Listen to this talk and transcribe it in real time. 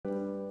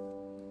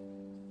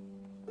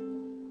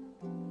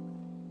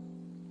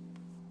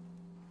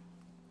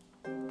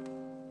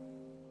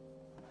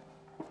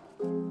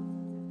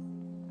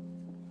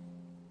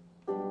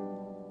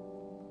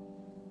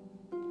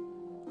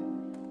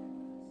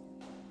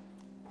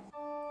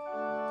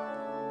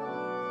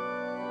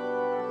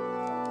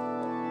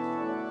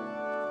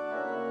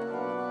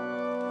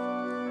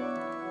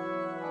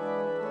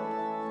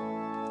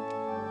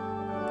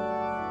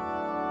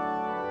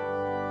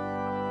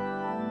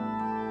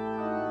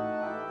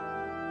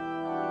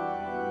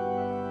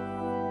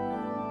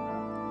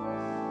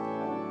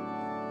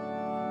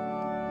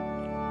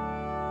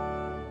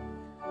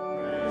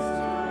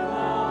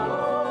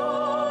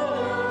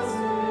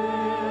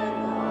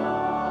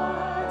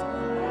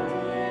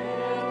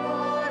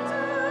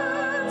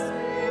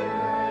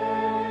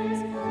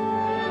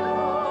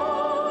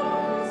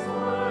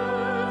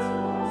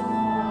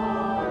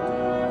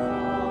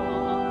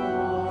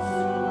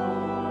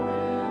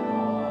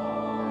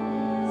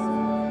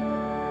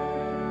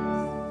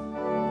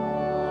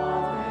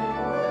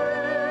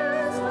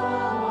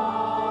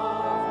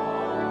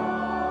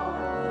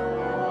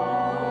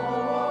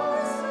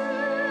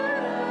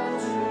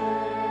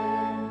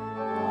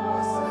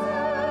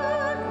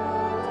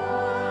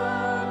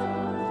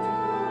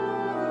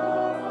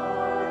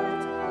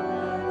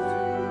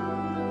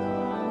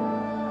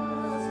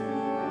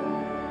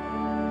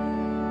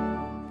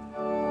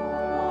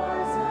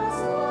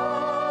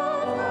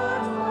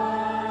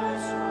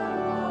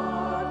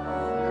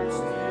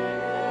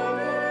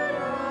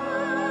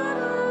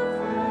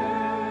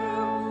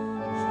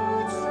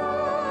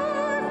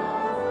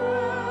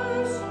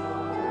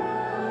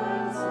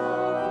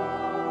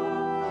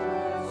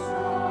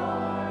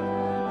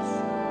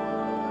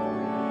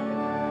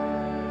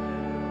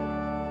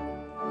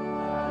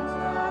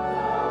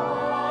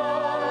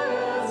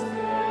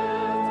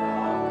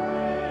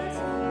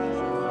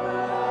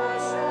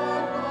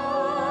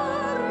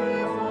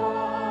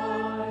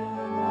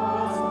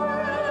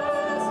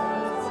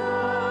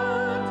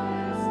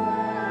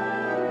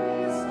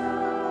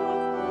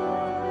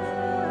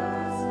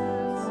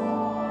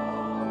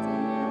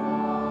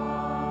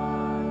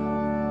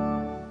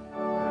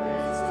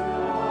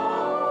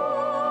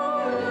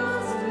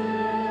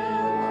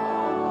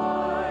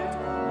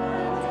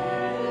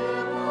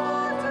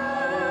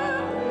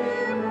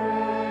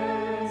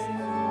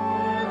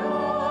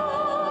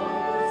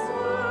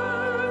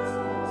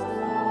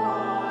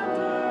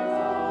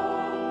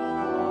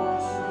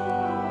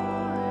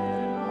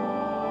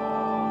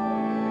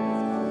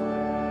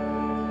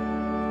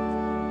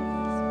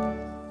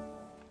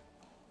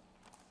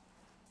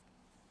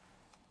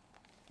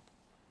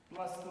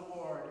us the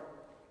Lord,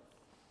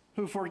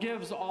 who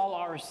forgives all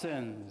our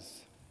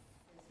sins.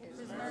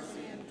 His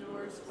mercy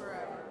endures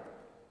forever.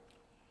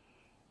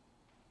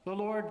 The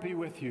Lord be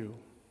with you.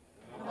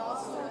 And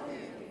also with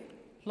you.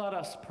 Let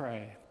us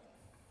pray.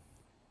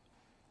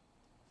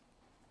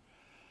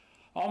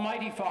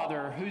 Almighty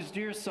Father, whose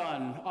dear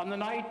Son, on the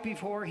night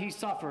before he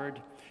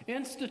suffered,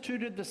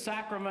 instituted the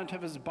sacrament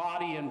of his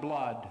body and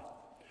blood,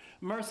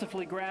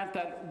 mercifully grant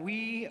that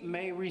we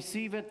may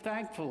receive it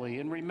thankfully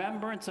in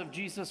remembrance of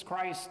Jesus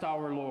Christ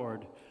our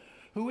Lord,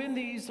 who in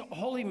these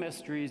holy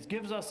mysteries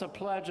gives us a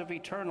pledge of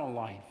eternal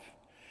life,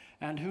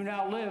 and who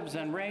now lives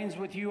and reigns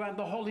with you and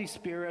the Holy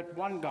Spirit,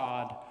 one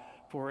God,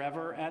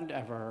 forever and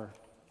ever.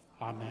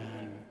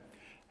 Amen.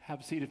 Have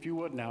a seat if you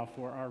would now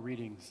for our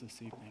readings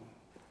this evening.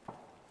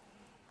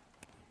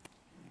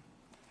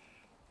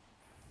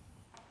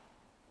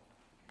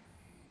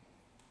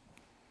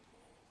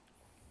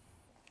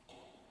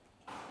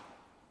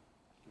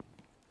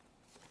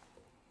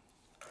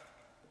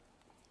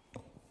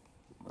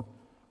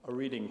 A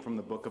reading from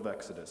the book of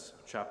Exodus,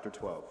 chapter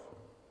 12.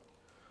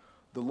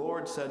 The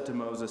Lord said to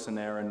Moses and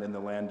Aaron in the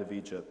land of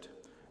Egypt,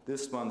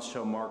 "This month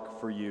shall mark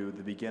for you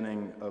the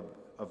beginning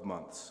of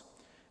months.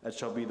 It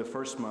shall be the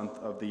first month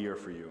of the year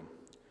for you.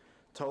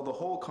 Tell the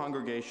whole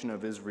congregation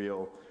of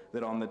Israel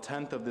that on the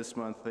 10th of this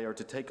month they are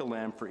to take a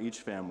lamb for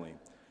each family,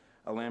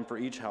 a lamb for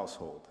each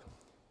household.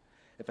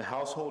 If a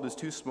household is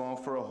too small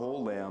for a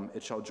whole lamb,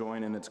 it shall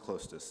join in its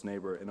closest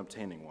neighbor in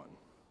obtaining one.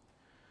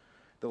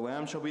 The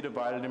lamb shall be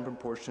divided in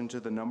proportion to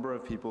the number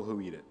of people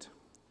who eat it.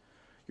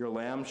 Your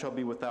lamb shall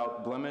be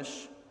without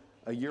blemish,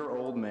 a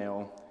year-old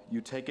male.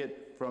 You take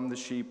it from the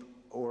sheep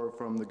or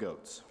from the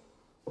goats.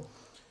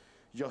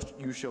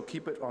 You shall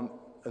keep it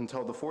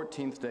until the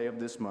 14th day of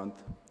this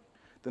month.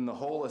 Then the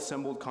whole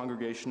assembled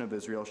congregation of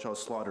Israel shall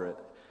slaughter it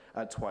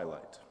at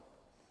twilight.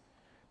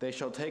 They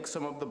shall take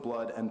some of the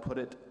blood and put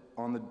it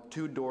on the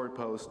 2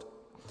 doorposts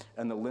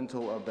and the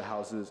lintel of the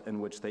houses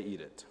in which they eat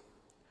it.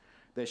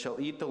 They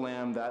shall eat the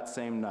lamb that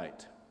same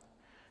night.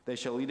 They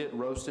shall eat it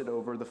roasted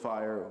over the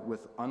fire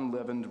with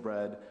unleavened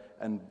bread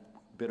and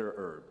bitter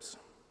herbs.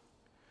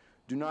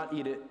 Do not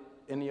eat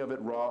any of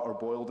it raw or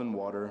boiled in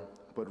water,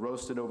 but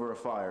roasted over a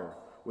fire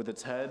with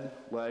its head,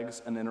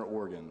 legs, and inner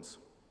organs.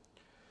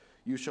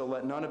 You shall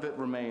let none of it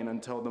remain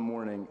until the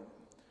morning.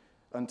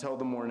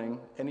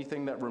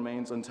 Anything that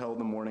remains until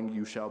the morning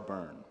you shall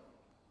burn.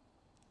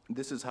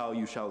 This is how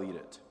you shall eat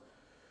it.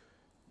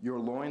 Your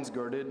loins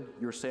girded,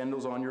 your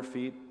sandals on your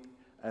feet,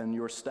 and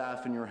your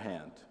staff in your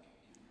hand,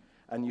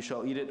 and you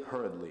shall eat it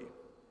hurriedly.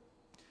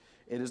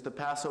 It is the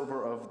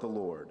Passover of the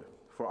Lord,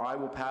 for I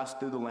will pass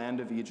through the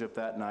land of Egypt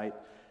that night,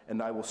 and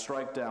I will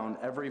strike down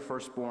every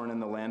firstborn in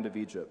the land of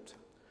Egypt,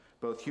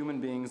 both human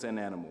beings and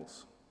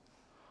animals.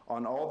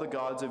 On all the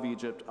gods of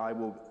Egypt I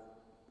will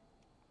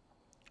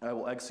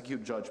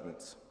execute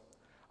judgments.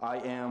 I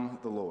am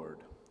the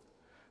Lord.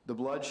 The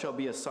blood shall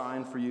be a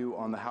sign for you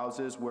on the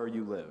houses where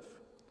you live.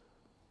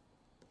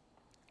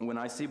 When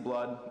I see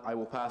blood, I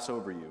will pass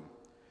over you,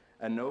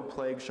 and no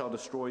plague shall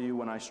destroy you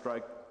when I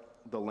strike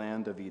the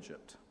land of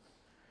Egypt.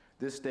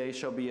 This day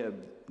shall be a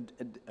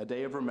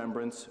day of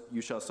remembrance.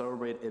 You shall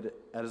celebrate it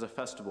as a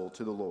festival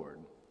to the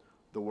Lord.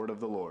 The word of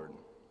the Lord.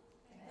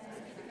 Thanks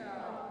be to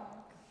God.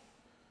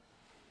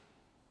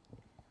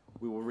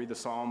 We will read the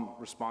psalm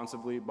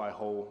responsively by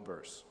whole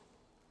verse.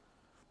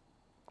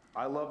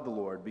 I love the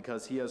Lord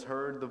because he has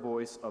heard the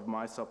voice of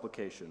my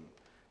supplication,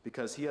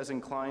 because he has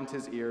inclined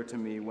his ear to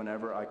me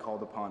whenever I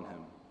called upon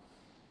him.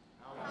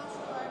 How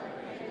shall I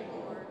repay the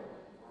Lord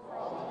for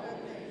all the good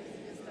things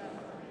he has done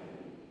for me?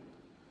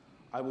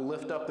 I will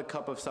lift up the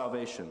cup of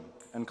salvation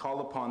and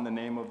call upon the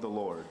name of the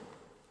Lord.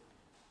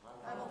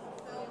 I will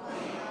fulfill my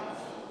vows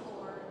to the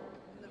Lord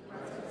in the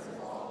presence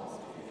of all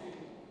his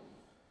people.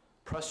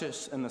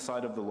 Precious in the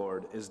sight of the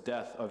Lord is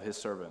death of his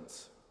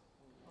servants.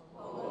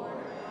 O Lord,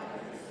 I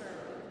am your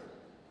servant.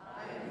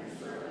 I am your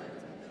servant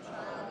and the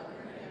child of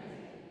your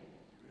handmaid.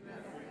 You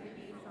have freed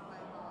me from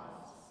my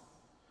bonds.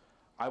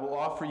 I will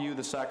offer you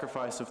the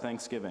sacrifice of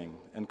thanksgiving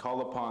and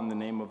call upon the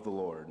name of the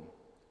Lord.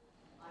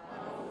 I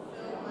will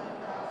fulfill my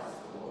vows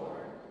to the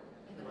Lord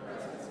in the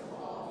presence of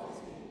all his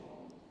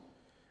people.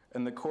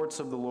 In the courts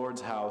of the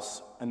Lord's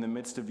house, in the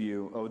midst of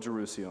you, O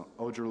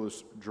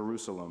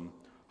Jerusalem,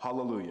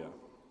 hallelujah.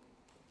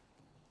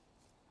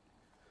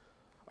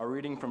 A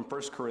reading from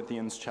 1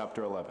 Corinthians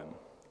chapter 11.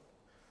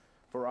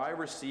 For I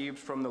received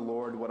from the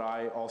Lord what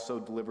I also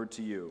delivered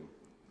to you,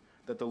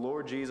 that the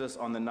Lord Jesus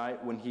on the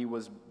night when he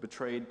was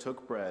betrayed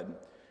took bread,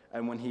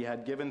 and when he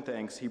had given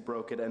thanks, he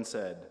broke it and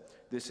said,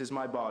 "This is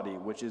my body,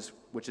 which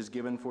is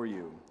given for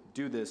you.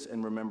 Do this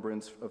in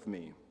remembrance of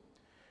me."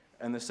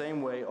 And the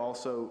same way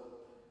also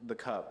the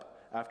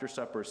cup after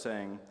supper,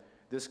 saying,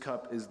 "This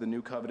cup is the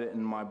new covenant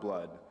in my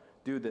blood.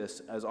 Do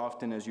this as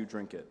often as you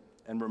drink it,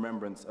 in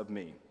remembrance of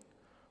me.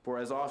 For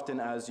as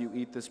often as you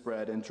eat this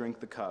bread and drink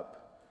the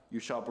cup, you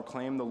shall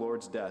proclaim the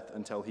Lord's death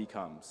until he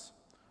comes."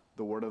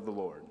 The word of the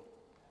Lord.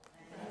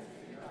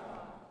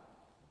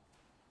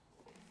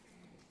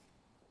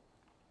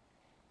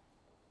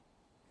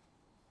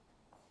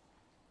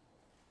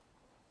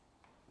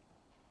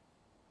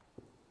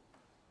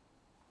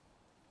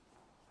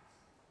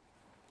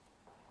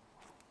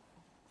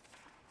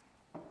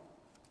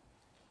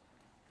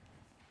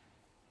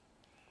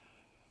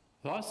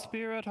 The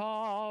Spirit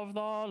of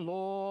the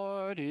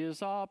Lord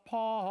is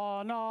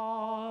upon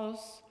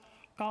us.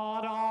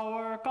 God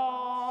our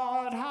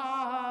God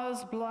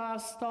has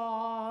blessed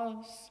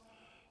us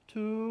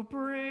to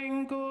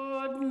bring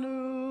good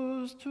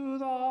news to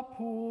the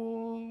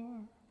poor,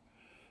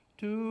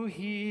 to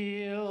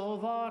heal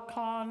the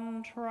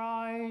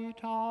contrite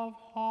of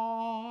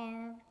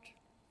heart.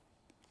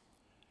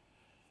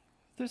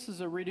 This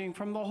is a reading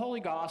from the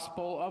Holy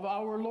Gospel of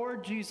our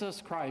Lord Jesus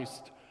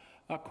Christ,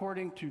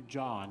 according to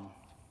John.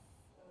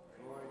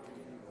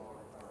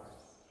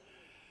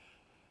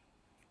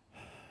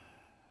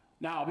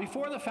 Now,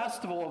 before the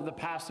festival of the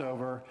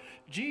Passover,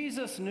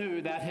 Jesus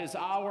knew that his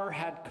hour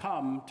had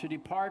come to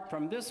depart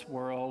from this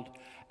world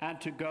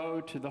and to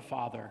go to the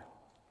Father.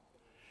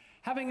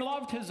 Having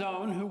loved his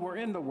own who were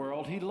in the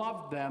world, he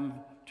loved them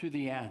to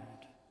the end.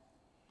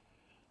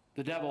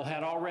 The devil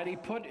had already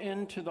put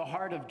into the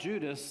heart of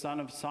Judas, son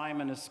of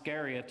Simon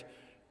Iscariot,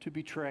 to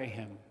betray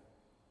him.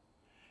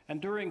 And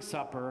during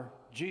supper,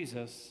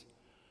 Jesus,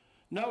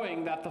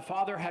 knowing that the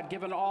Father had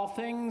given all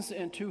things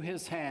into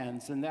his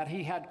hands and that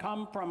he had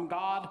come from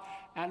God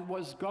and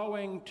was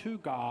going to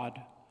God,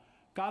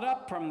 got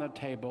up from the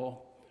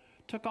table,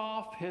 took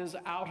off his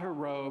outer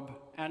robe,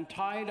 and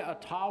tied a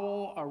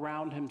towel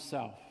around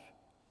himself.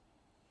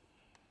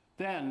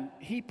 Then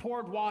he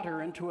poured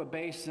water into a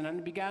basin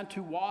and began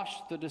to wash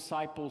the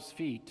disciples'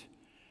 feet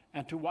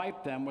and to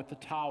wipe them with the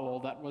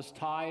towel that was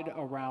tied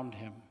around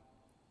him.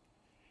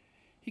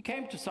 He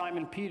came to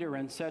Simon Peter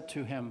and said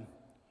to him,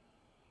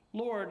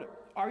 "Lord,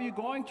 are you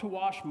going to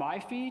wash my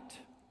feet?"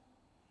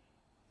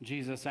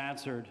 Jesus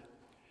answered,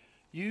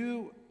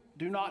 "You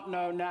do not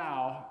know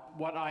now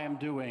what I am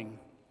doing,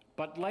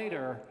 but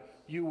later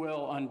you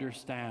will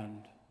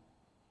understand."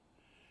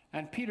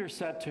 And Peter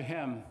said to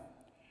him,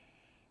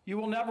 "You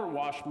will never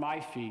wash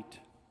my feet."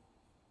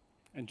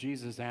 And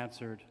Jesus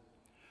answered,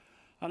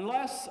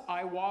 "Unless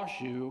I wash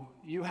you,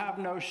 you have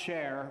no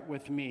share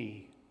with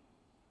me."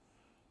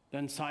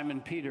 Then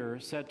Simon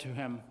Peter said to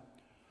him,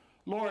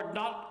 "Lord,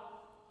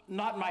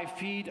 not my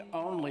feet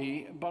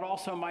only, but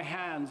also my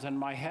hands and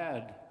my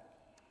head."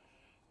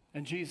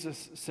 And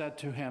Jesus said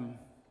to him,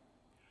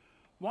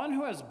 "One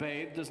who has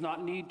bathed does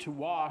not need to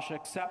wash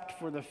except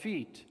for the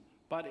feet,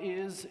 but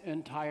is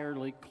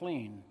entirely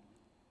clean.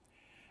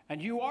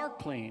 And you are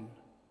clean,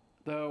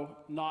 though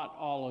not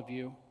all of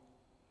you."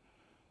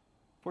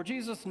 For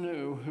Jesus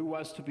knew who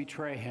was to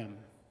betray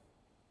him.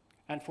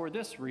 And for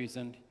this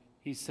reason,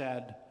 he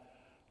said,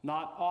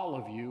 "Not all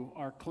of you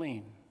are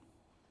clean."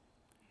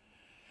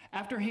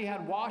 After he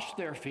had washed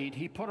their feet,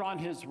 he put on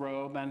his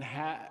robe and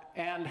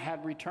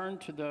had returned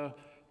to the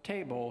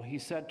table. He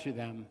said to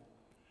them,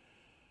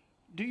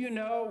 "Do you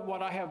know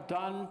what I have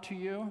done to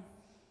you?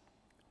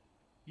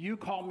 You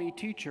call me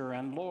teacher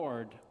and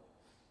Lord,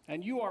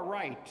 and you are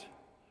right,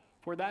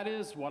 for that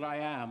is what I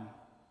am.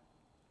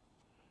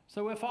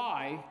 So if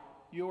I,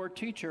 your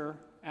teacher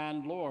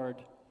and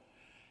Lord,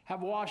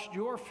 have washed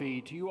your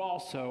feet, you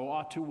also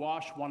ought to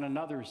wash one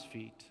another's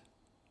feet.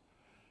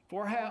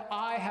 For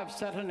I have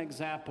set an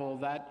example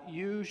that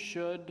you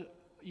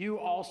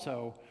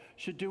also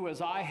should do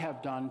as I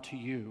have done to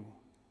you.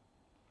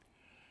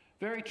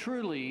 Very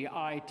truly,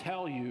 I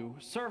tell you,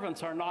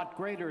 servants are not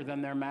greater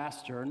than their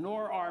master,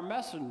 nor are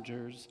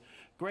messengers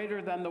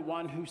greater than the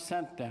one who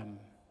sent them.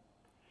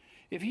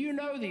 If you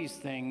know these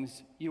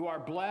things, you are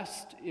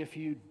blessed if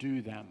you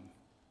do them.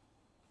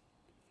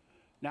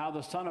 Now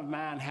the Son of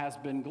Man has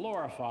been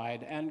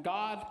glorified, and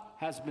God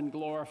has been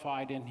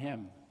glorified in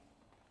him.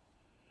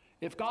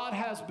 If God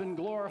has been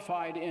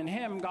glorified in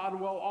him, God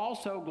will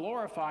also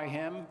glorify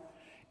him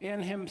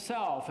in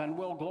himself and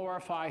will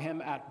glorify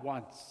him at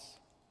once.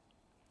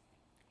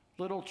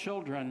 Little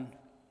children,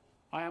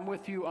 I am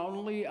with you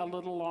only a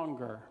little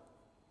longer.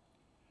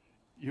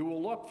 You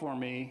will look for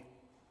me,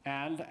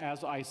 and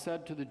as I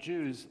said to the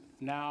Jews,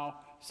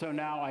 now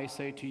I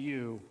say to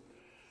you,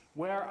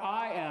 where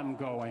I am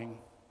going,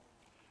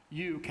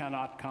 you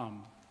cannot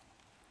come.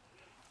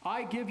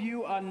 I give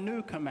you a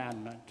new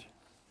commandment,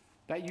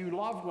 that you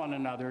love one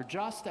another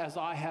just as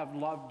I have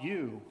loved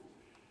you.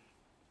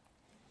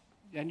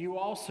 And you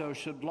also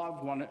should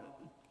love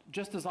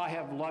just as I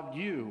have loved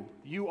you,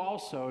 you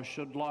also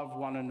should love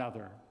one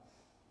another.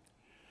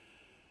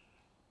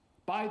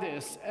 By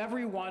this,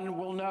 everyone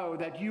will know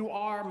that you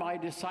are my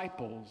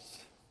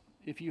disciples,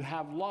 if you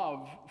have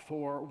love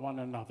for one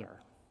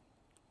another.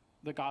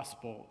 The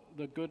gospel,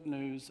 the good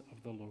news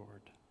of the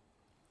Lord.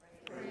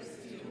 Praise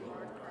to you,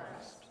 Lord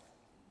Christ.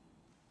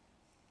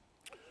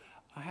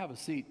 I have a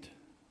seat.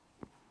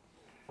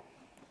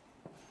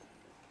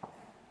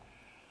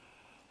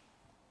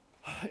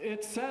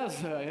 It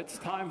says it's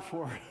time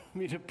for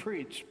me to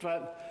preach,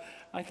 but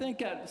I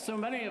think at so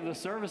many of the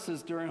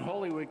services during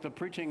Holy Week, the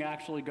preaching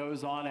actually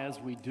goes on as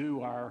we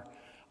do our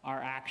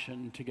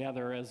action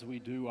together, as we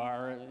do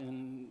our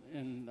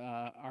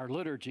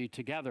liturgy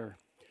together.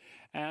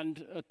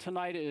 And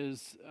tonight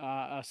is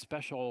a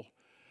special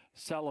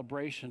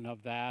celebration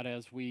of that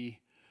as we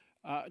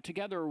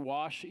together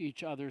wash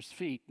each other's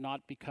feet,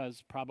 not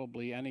because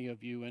probably any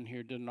of you in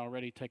here didn't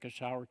already take a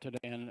shower today,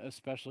 and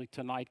especially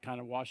tonight, kind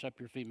of wash up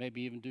your feet,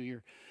 maybe even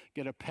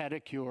get a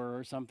pedicure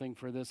or something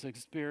for this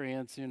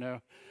experience, you know.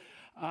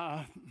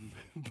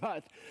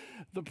 But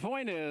the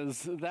point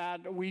is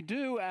that we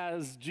do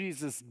as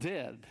Jesus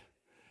did.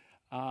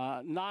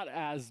 Not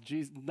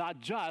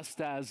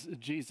just as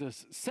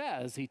Jesus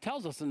says. He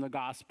tells us in the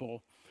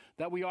gospel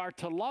that we are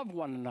to love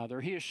one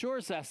another. He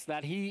assures us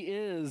that he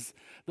is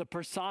the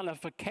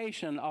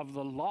personification of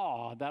the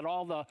law, that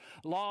all the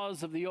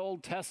laws of the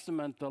Old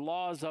Testament, the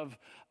laws of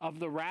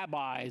the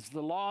rabbis,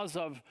 the laws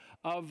of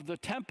the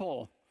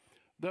temple,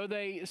 though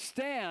they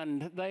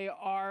stand, they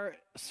are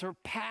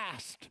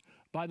surpassed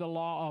by the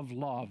law of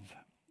love.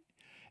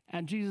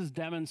 And Jesus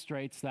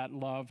demonstrates that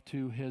love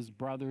to his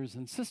brothers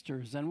and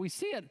sisters. And we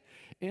see it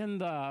in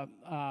the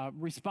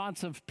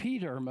response of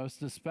Peter,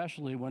 most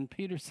especially when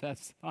Peter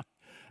says,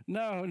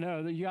 no,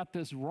 you got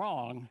this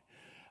wrong.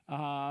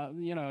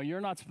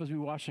 You're not supposed to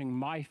be washing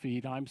my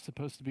feet. I'm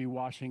supposed to be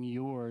washing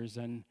yours.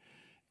 And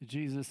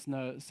Jesus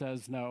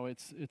says, no,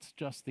 it's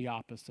just the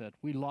opposite.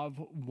 We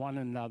love one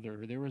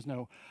another. There is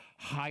no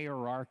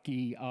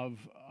hierarchy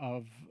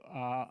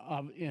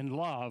in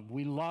love.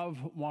 We love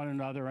one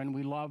another, and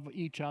we love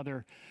each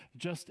other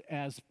just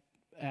as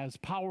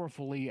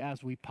powerfully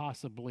as we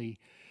possibly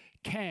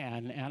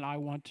can. And I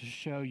want to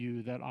show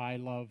you that I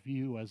love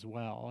you as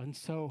well. And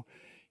so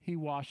he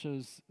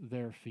washes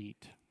their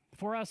feet.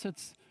 For us,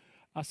 it's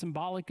a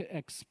symbolic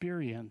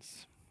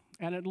experience,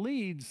 and it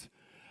leads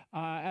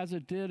as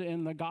it did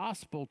in the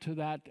gospel, to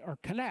that, or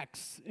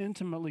connects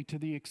intimately to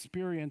the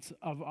experience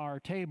of our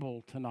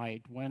table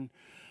tonight when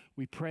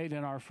we prayed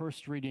in our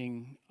first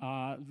reading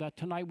that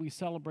tonight we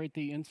celebrate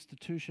the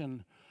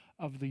institution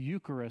of the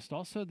Eucharist,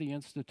 also the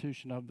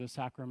institution of the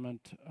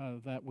sacrament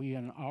that we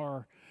in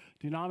our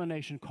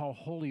denomination call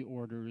holy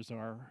orders,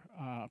 our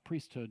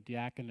priesthood,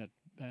 diaconate,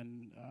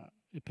 and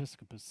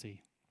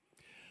episcopacy.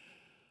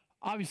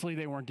 Obviously,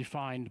 they weren't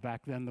defined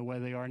back then the way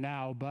they are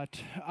now,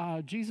 but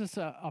Jesus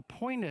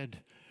appointed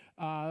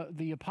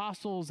the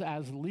apostles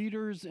as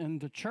leaders in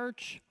the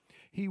church.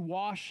 He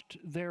washed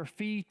their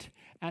feet,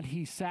 and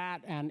he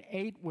sat and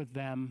ate with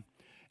them.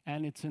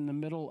 And it's in the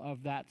middle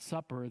of that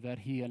supper that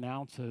he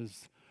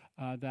announces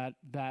that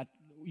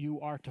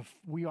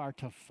we are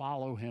to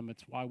follow him.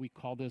 It's why we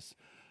call this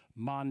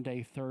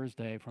Maundy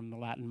Thursday, from the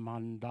Latin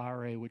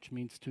mandare, which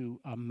means to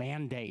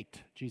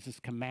mandate.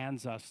 Jesus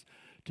commands us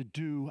to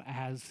do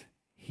as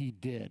he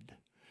did.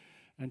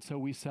 And so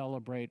we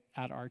celebrate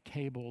at our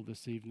table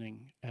this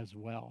evening as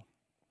well.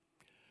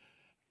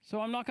 So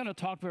I'm not going to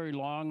talk very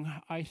long.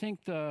 I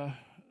think the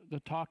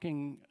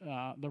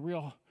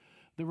real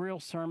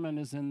sermon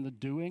is in the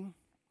doing.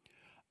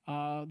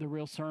 The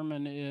real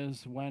sermon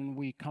is when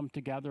we come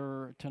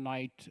together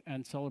tonight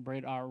and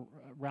celebrate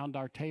around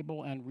our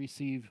table and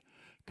receive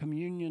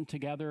communion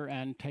together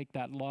and take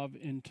that love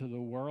into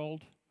the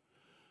world.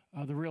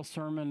 The real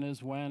sermon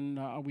is when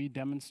we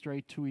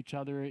demonstrate to each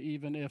other,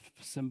 even if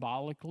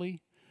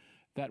symbolically,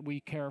 that we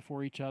care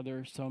for each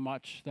other so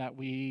much that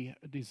we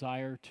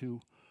desire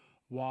to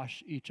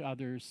wash each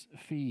other's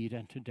feet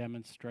and to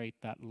demonstrate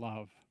that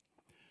love.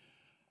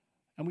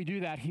 And we do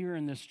that here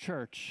in this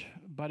church,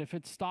 but if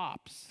it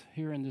stops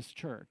here in this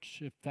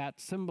church, if that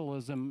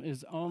symbolism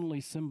is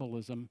only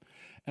symbolism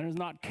and is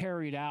not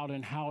carried out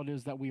in how it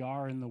is that we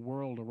are in the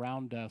world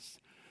around us,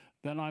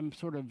 then I'm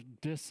sort of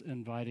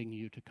disinviting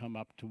you to come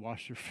up to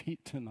wash your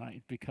feet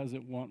tonight, because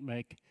it won't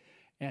make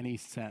any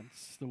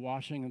sense. The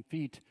washing of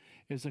feet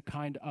is a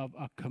kind of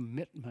a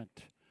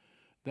commitment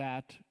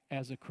that,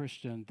 as a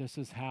Christian, this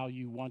is how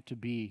you want to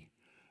be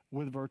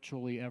with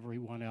virtually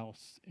everyone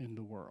else in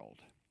the world,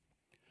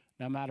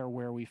 no matter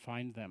where we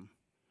find them,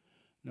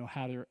 no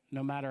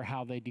matter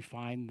how they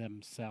define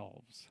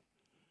themselves.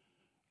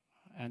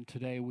 And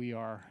today we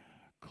are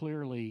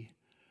clearly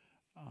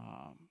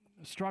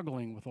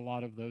struggling with a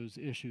lot of those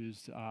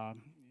issues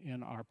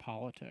in our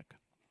politic.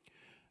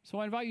 So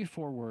I invite you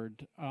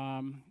forward.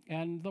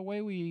 And the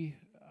way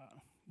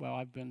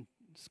I've been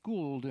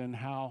schooled in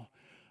how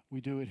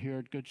we do it here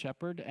at Good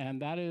Shepherd,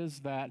 and that is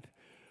that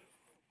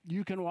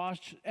you can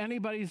wash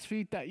anybody's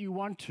feet that you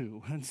want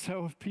to. And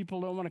so if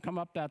people don't want to come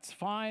up, that's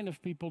fine.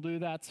 If people do,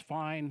 that's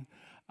fine.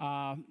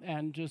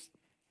 And just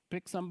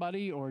pick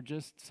somebody, or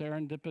just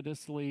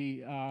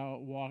serendipitously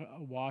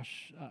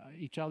wash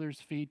each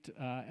other's feet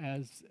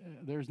as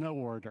there's no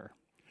order.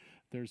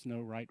 There's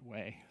no right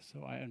way.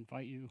 So I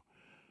invite you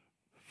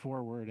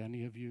forward,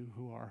 any of you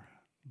who are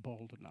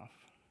bold enough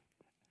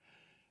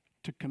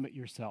to commit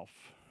yourself.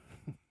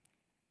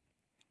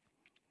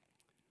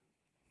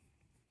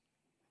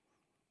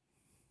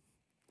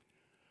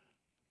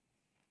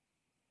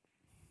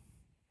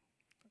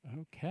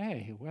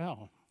 Okay,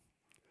 well.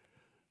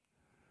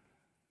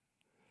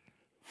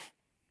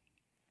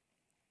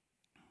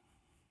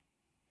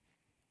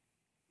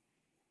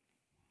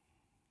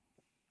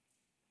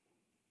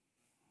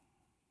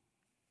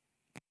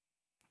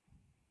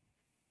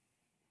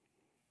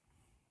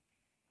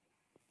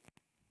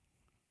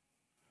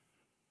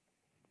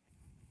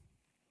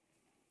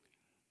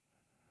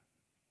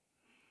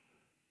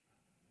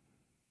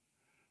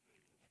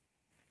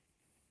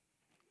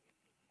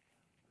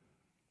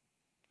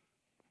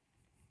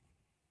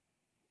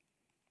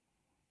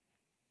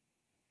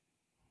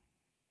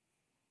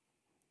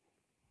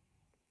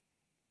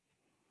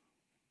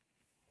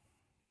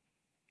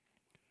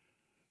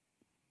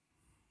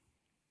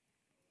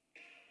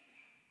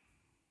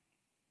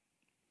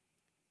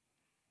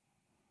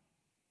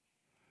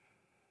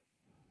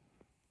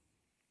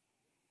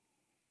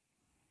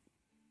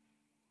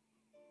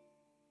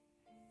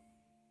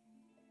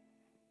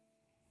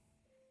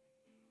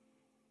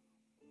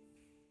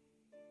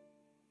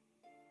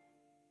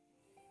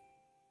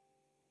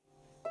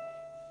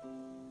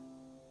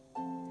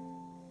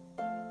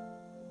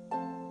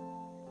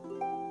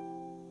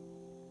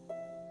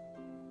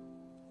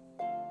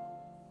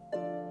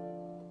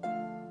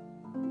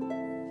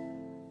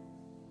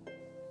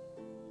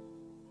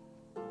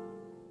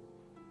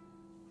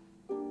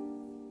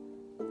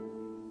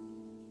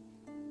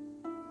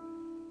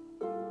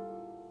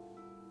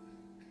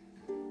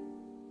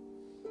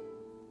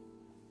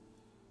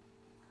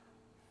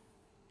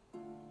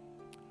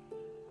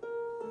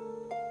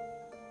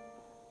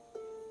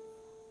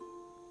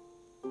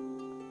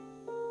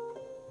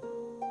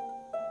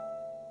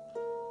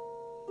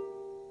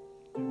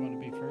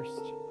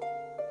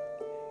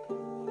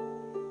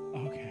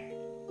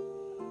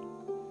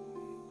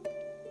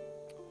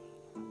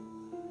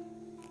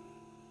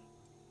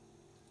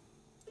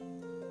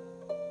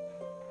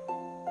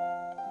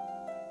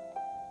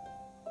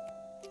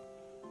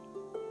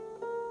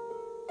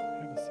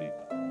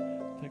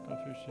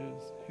 she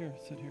is. Here,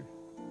 sit here.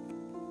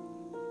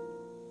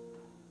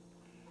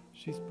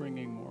 She's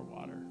bringing more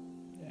water.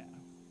 Yeah.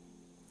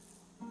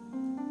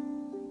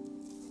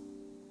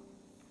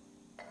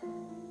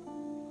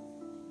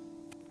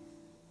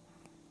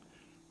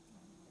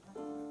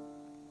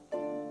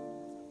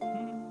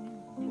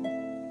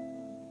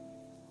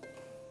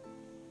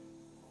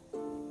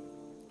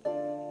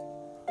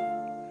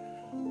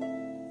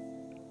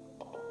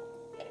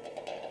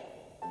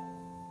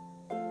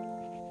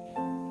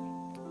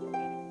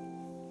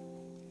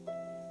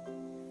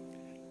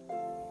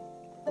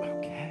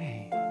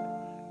 Okay.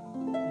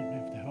 You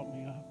have to help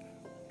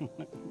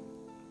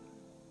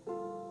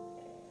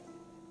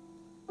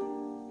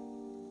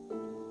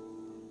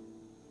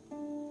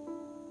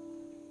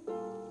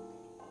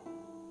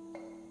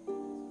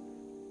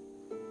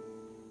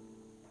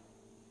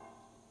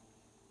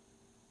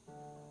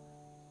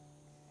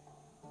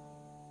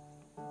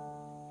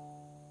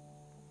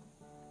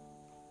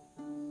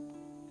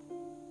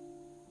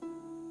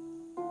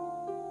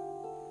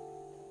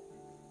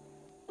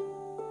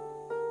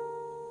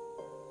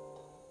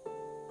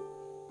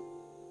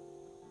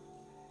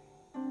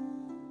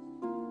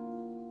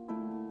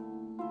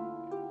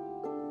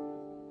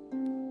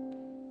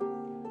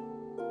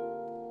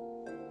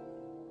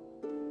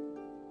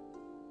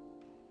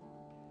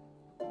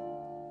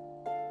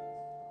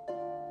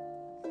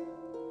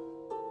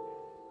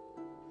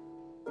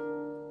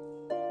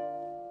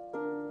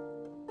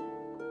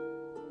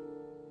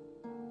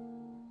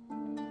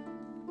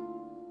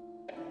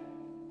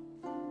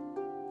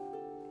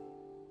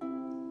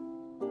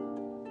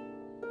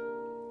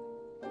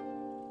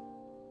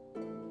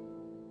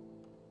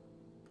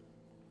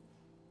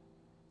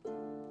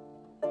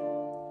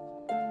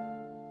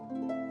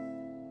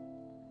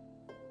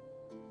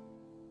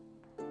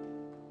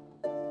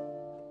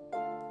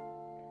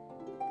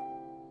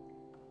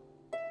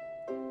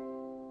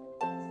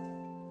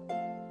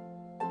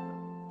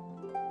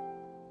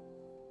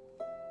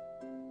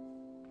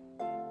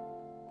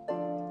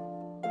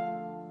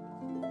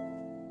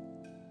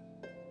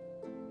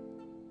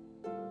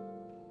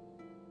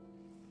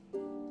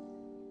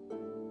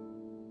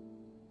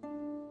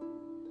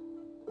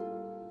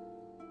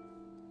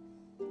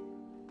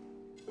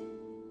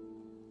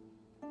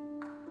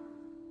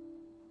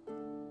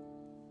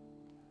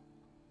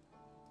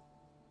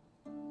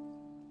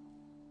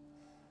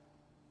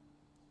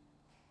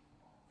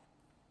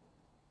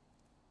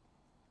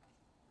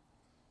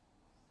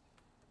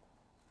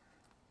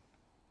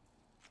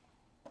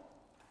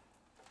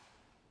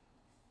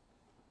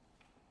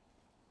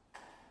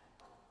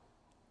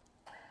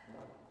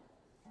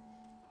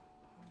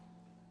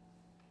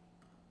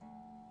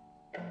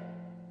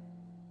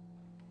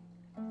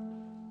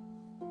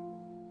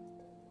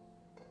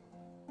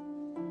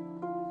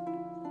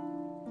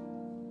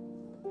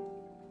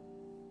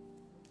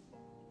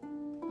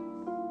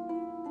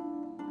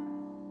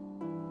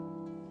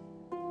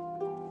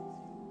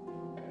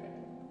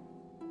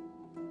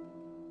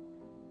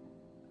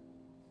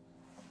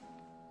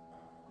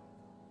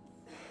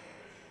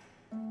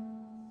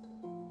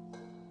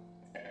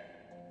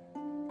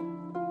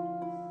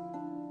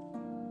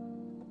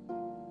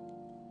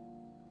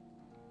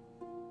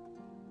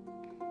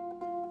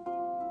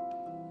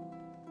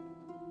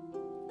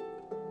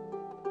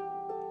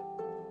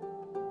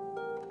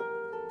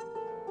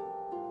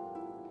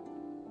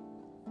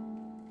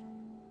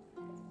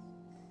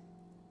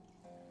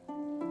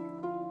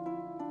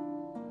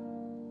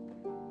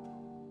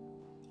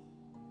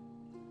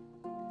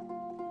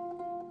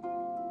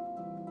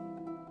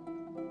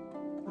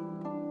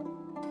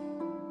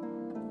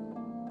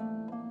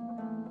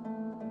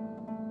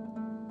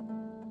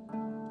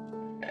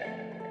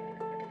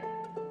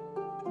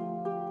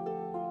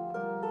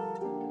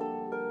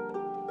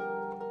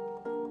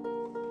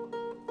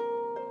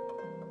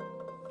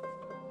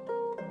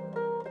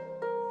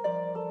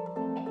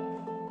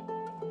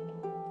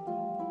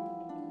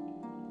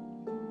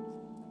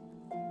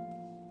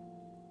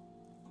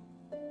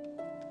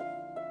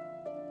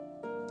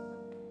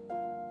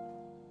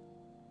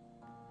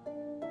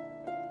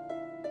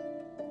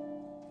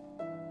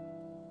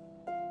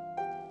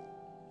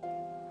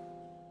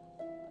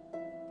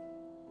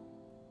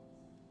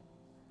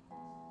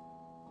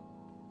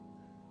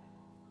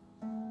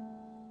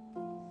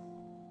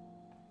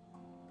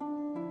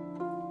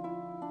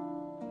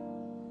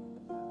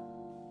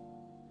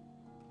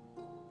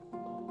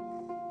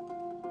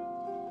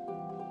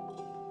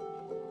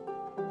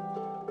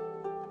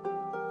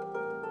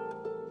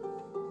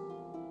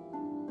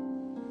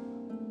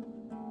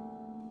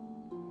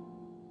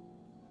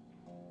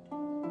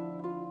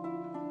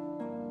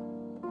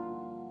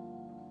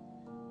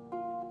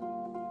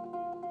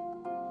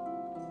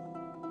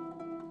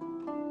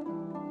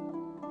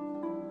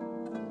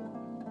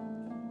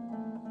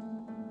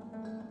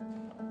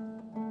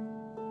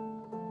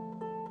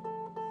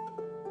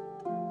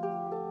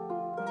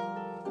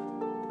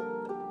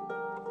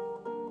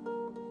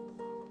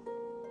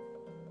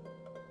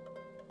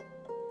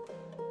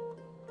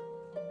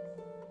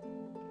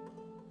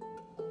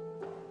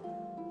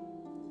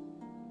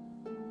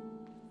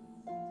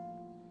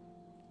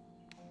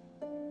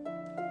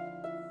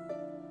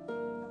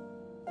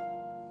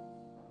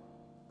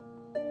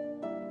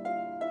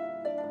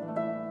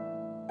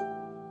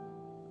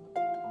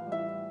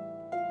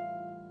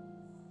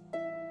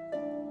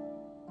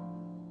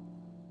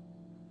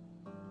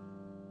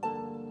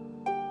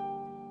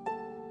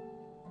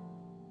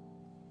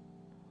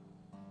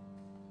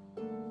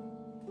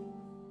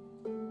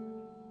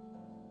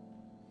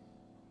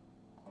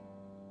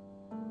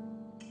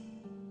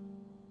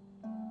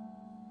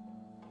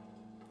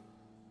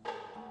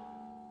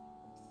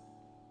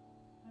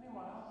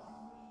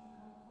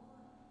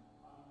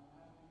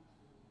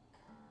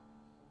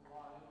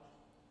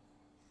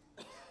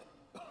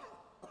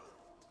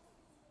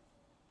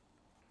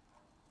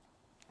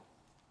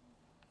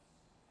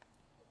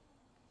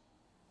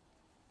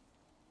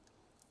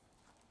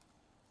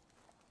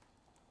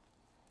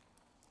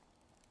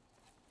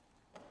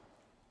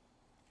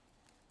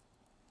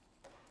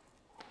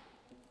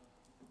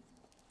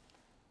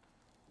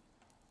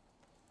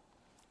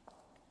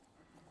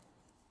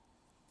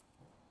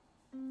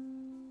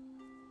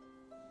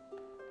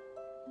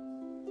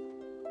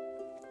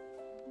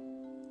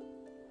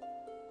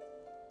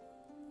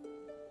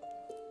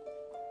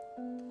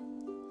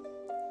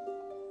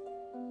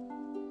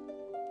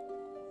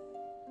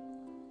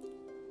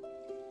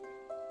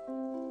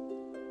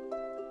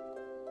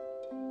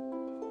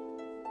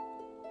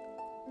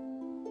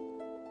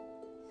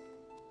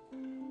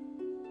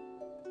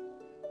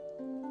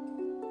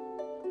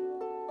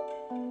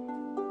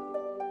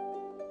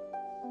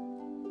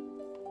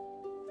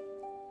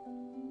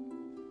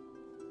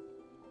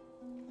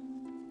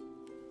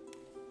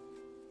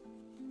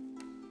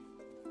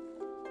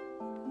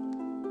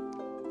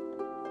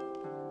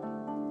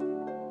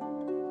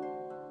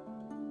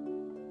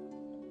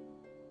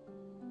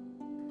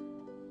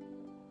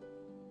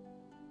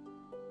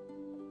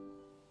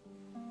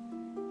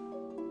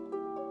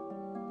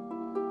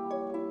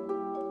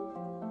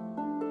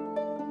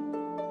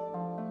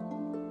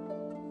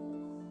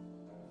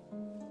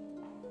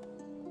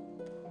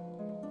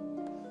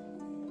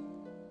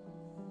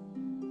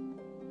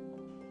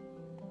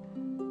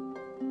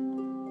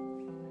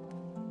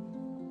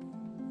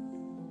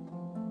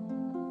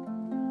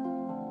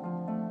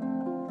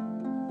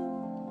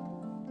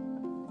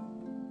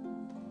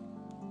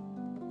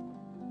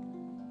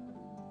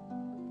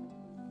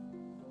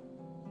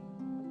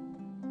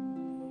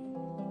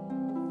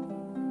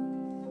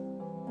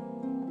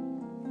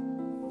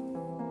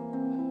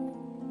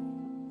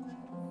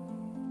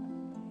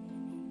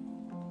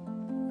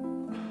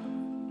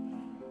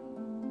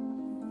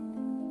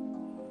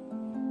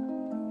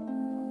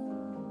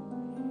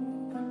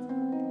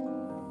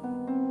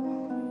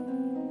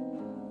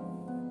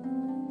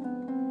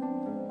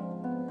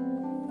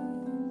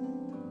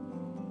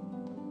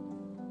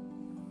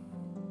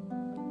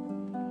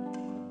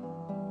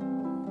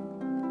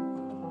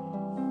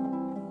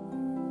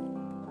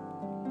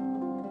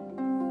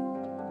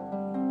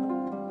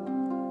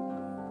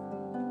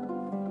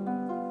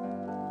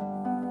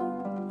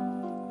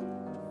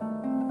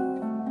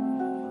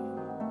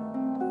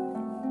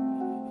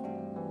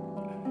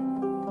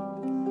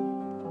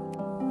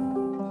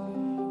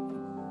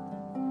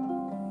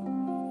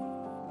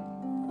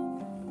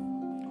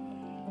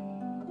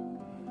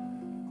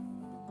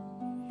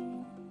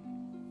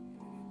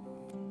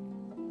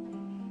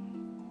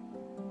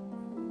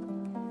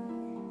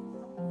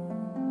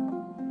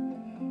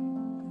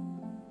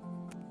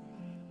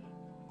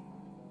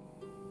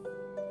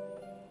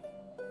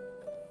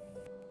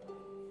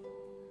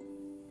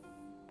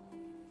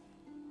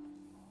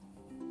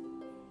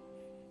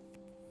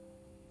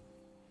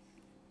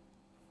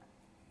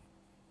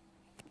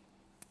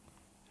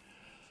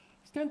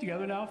Stand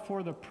together now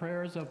for the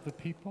prayers of the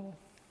people.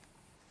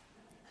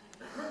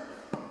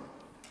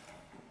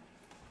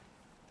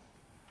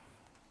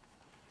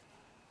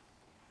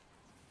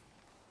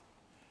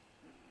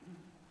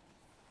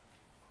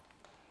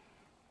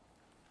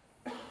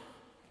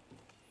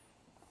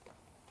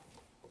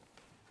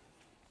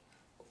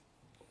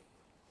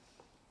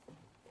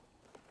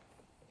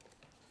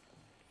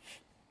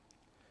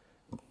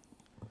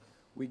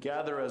 We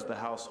gather as the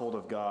household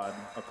of God,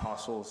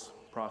 apostles,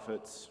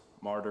 prophets,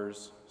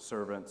 martyrs,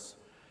 servants,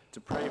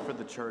 to pray for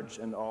the church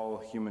and all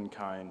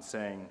humankind,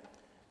 saying,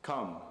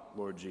 "Come,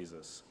 Lord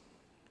Jesus."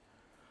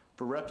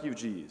 For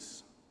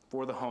refugees,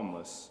 for the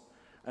homeless,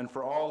 and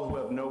for all who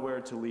have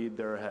nowhere to lay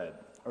their head,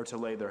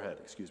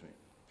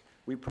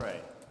 we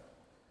pray.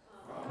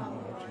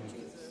 Come, Lord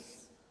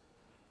Jesus.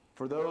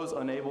 For those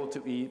unable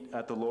to eat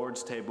at the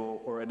Lord's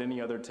table or at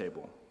any other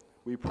table,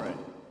 we pray.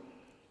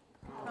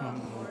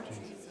 Come, Lord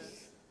Jesus.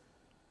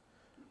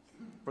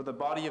 For the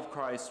body of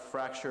Christ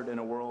fractured in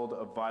a world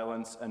of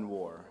violence and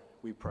war,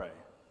 we pray.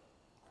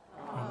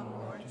 Come,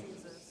 Lord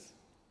Jesus.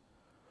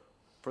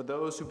 For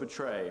those who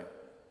betray,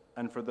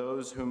 and for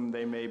those whom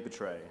they may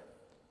betray,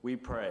 we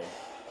pray.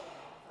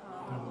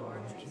 Come,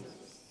 Lord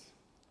Jesus.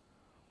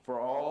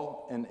 For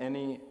all in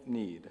any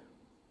need,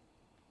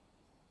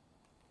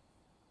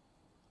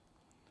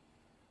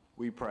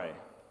 we pray.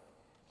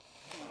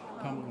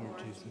 Come, Lord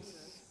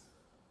Jesus.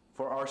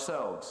 For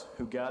ourselves,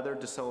 who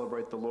gathered to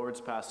celebrate the Lord's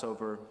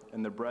Passover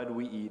and the bread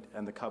we eat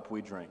and the cup we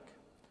drink,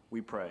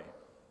 we pray.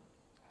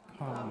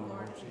 Come,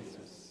 Lord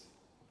Jesus.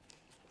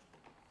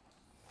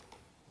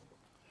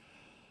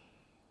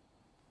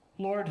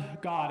 Lord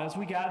God, as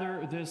we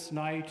gather this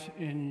night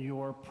in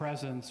your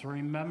presence,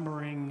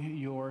 remembering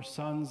your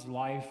Son's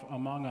life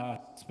among us,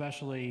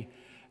 especially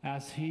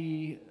as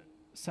he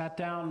sat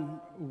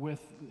down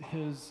with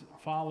his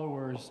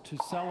followers to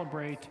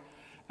celebrate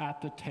at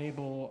the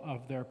table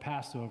of their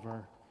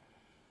Passover,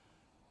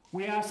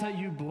 we ask that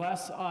you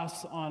bless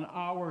us on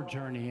our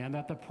journey and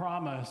that the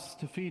promise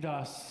to feed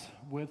us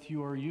with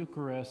your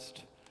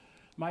Eucharist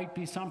might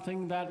be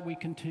something that we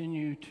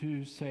continue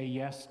to say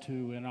yes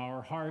to in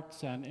our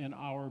hearts and in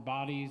our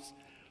bodies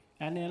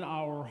and in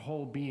our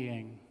whole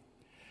being.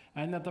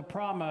 And that the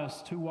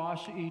promise to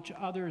wash each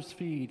other's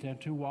feet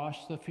and to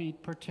wash the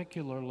feet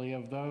particularly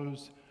of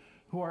those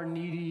who are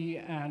needy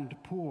and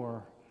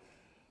poor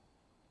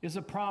is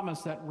a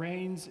promise that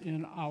reigns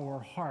in our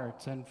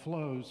hearts and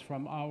flows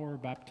from our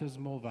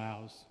baptismal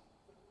vows.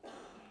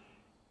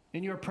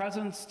 In your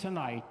presence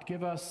tonight,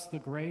 give us the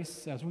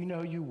grace, as we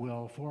know you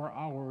will, for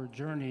our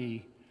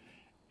journey,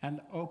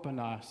 and open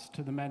us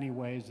to the many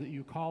ways that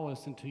you call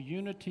us into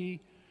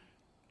unity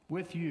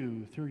with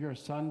you through your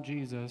Son,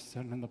 Jesus,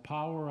 and in the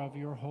power of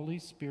your Holy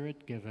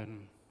Spirit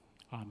given.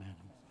 Amen.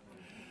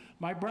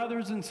 My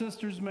brothers and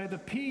sisters, may the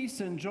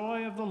peace and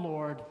joy of the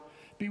Lord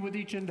be with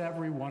each and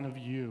every one of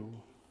you.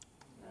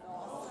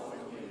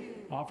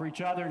 Offer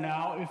each other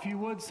now, if you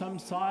would, some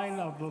sign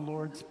of the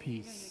Lord's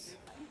peace.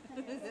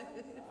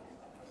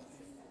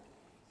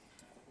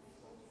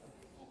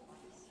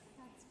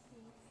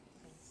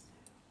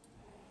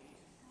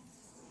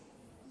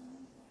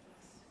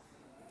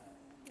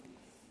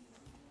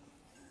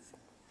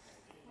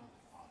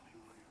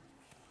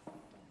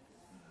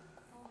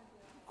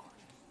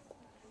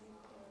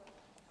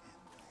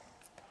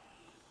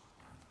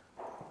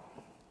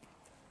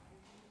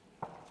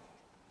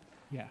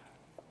 Yeah,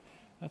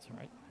 that's all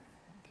right.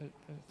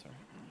 That's all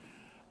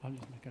right. I'll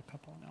just make a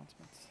couple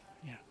announcements.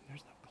 Yeah,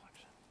 there's no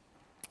collection.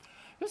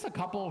 Just a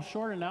couple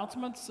short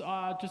announcements.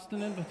 Just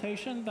an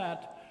invitation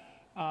that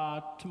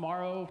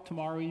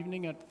tomorrow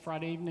evening, at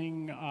Friday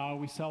evening,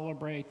 we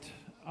celebrate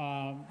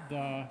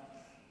the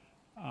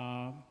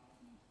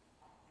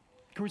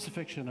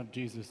crucifixion of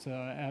Jesus,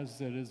 as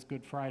it is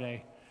Good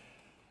Friday.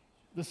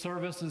 The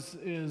service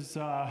is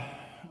the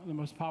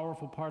most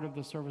powerful part of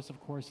the service, of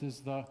course,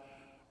 is the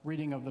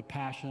reading of the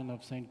Passion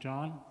of St.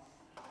 John.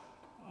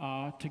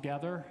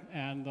 Together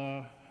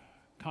and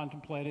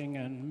contemplating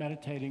and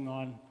meditating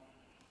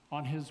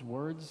on his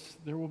words.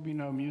 There will be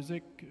no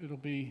music. It'll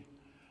be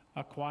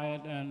a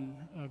quiet and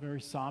a very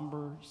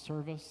somber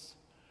service.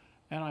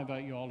 And I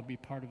invite you all to be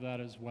part of that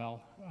as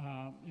well,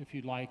 if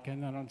you'd like.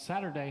 And then on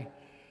Saturday,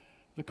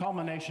 the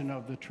culmination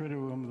of the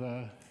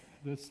Triduum,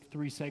 this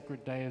 3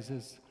 sacred days,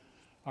 is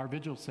our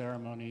vigil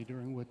ceremony,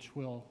 during which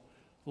we'll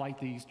light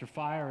the Easter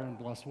fire and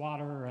bless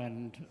water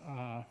and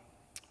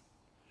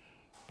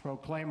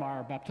proclaim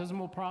our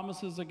baptismal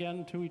promises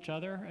again to each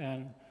other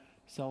and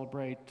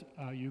celebrate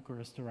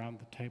Eucharist around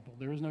the table.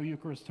 There is no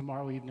Eucharist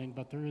tomorrow evening,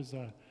 but there is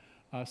a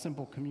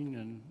simple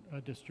communion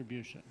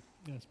distribution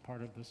as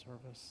part of the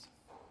service.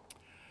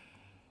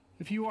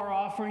 If you are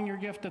offering your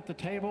gift at the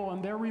table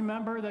and there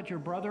remember that your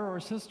brother or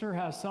sister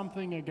has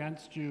something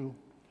against you,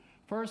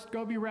 first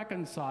go be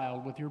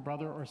reconciled with your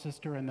brother or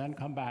sister and then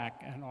come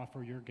back and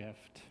offer your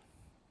gift.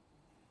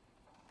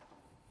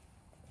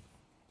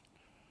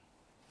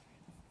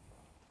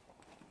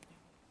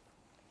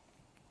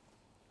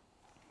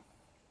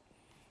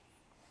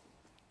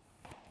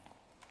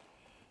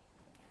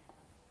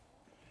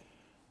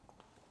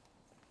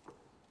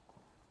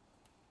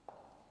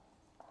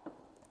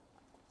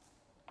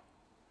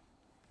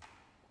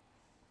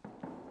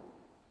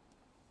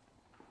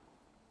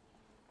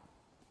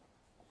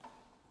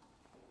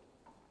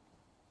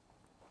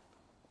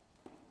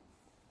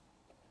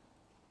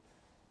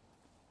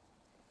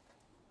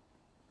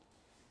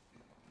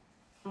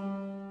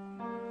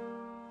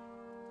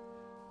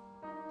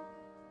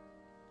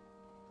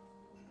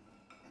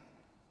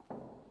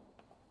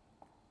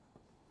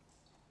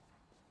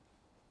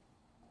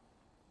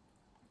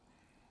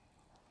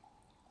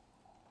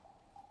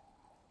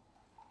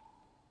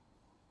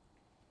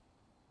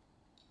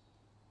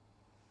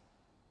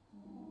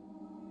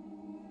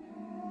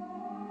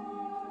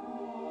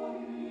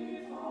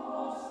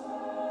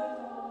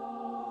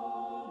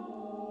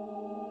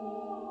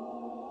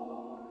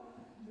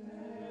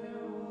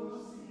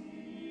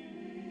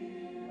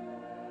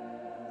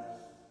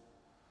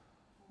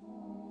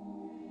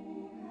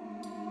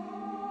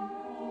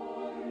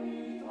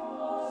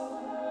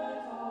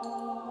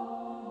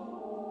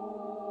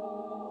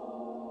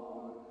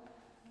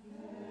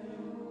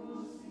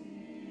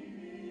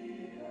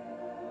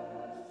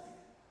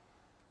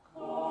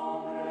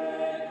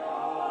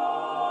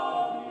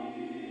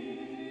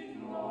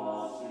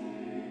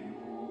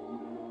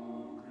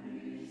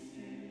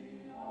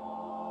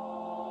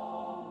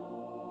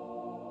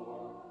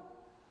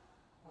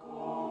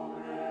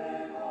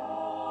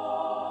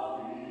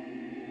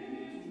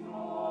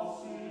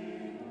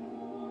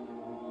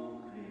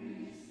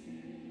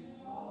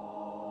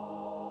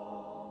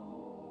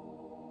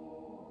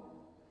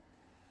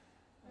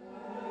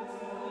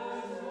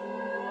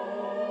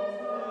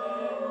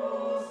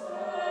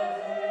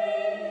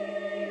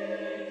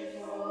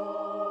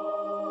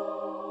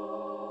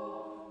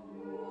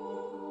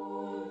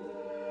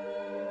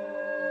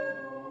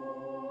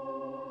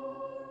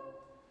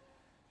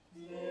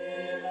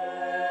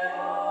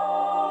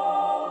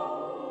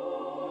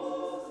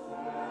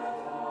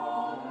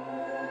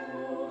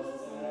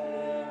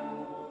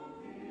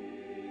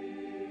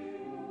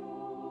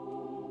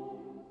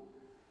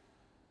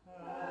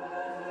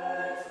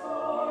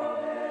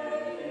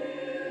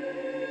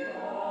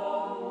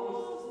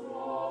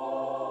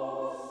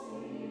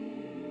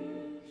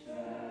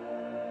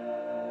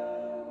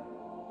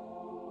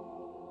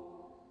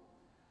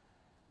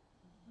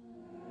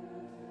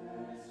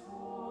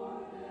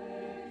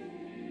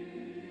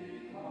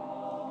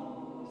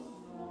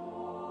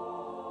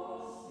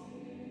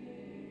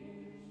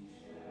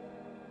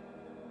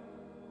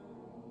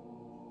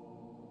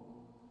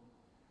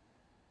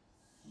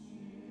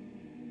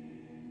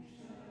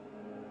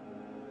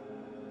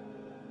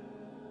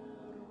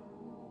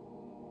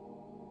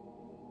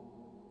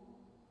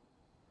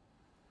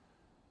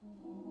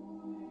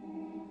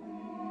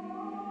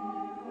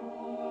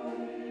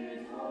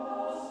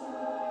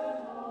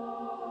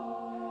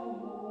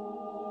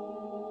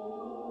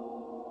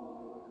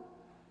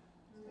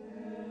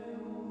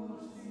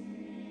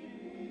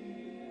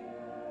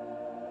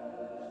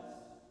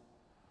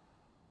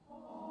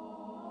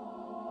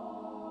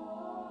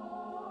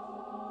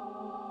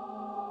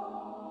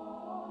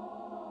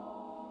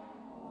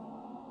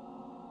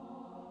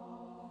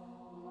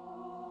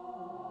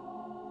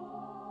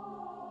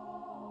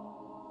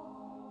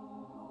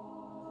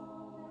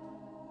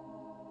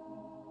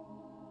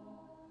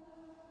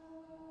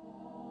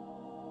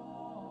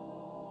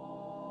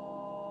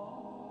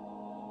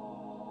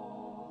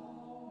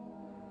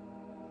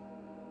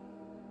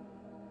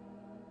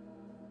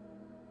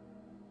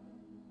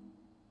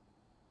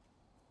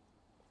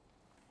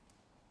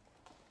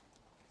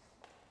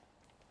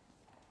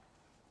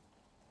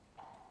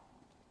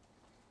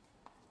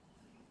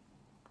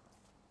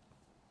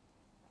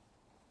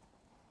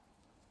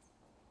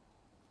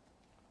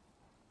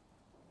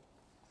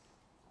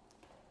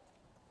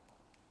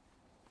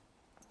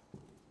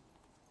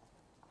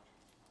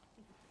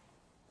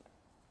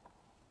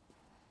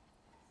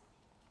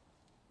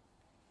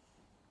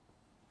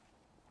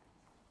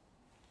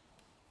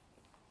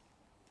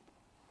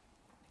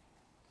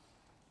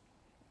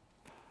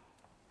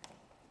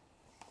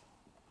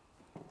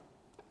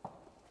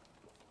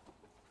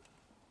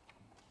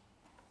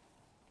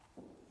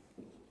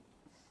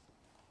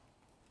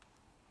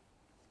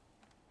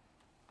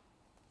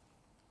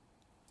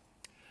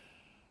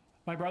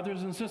 My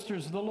brothers and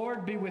sisters, the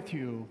Lord be with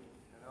you.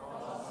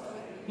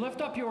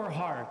 Lift up your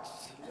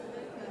hearts.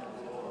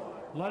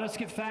 Let us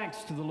give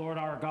thanks to the Lord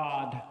our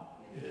God.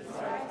 It is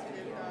right to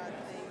give God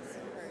thanks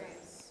and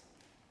praise.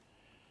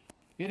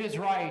 It is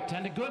right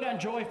and a good and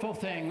joyful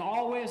thing,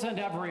 always and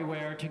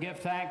everywhere, to give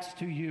thanks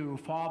to you,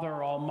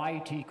 Father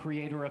Almighty,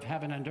 creator of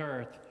heaven and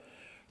earth,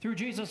 through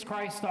Jesus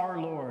Christ our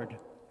Lord.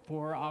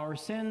 For our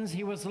sins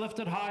he was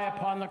lifted high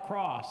upon the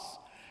cross,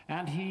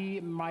 and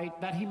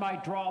that he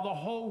might draw the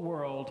whole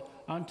world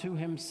unto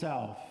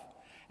himself.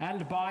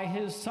 And by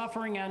his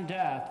suffering and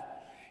death,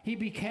 he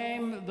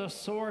became the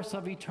source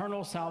of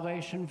eternal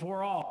salvation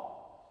for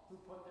all who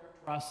put their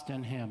trust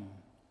in him.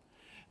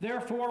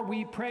 Therefore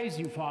we praise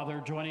you,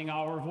 Father, joining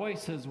our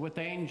voices with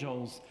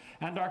angels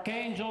and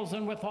archangels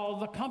and with all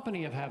the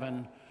company of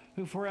heaven,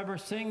 who forever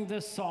sing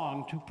this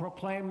song to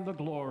proclaim the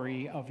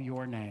glory of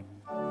your name.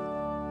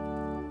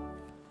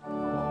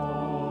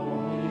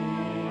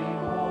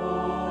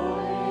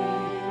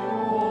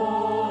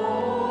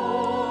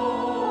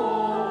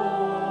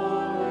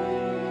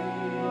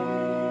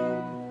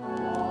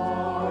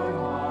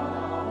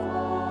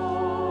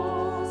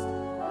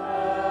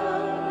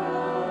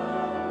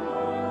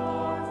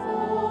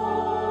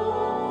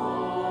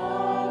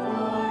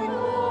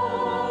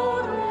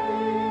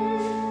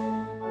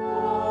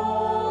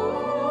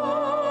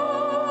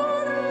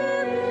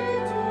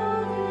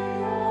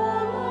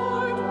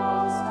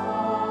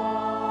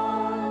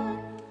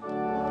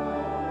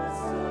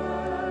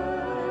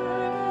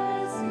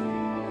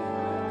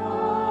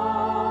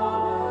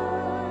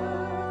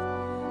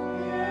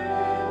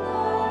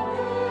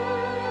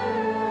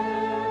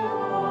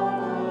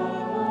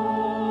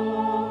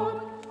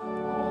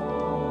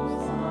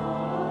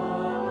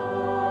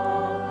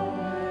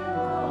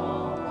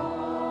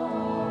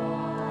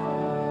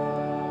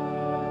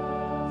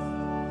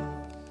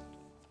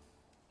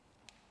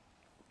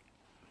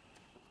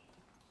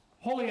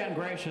 Holy and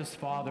gracious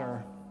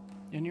Father,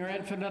 in your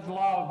infinite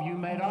love you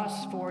made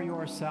us for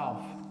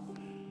yourself.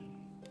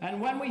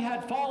 And when we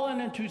had fallen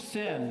into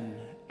sin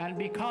and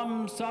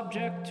become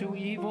subject to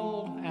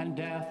evil and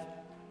death,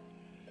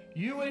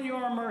 you in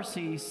your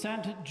mercy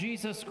sent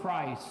Jesus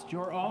Christ,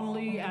 your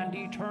only and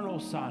eternal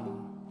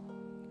Son,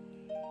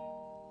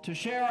 to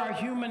share our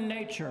human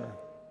nature,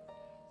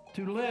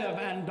 to live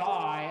and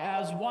die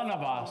as one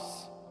of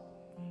us,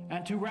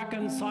 and to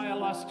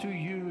reconcile us to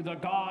you, the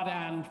God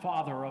and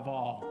Father of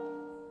all.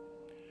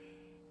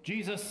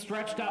 Jesus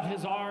stretched out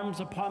his arms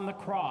upon the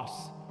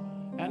cross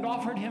and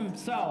offered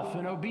himself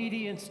in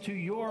obedience to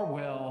your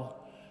will,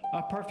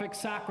 a perfect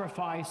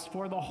sacrifice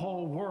for the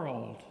whole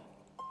world.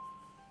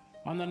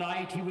 On the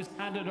night he was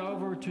handed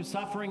over to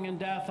suffering and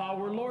death,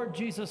 our Lord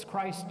Jesus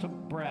Christ took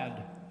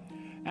bread.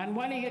 And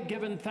when he had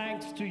given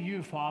thanks to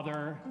you,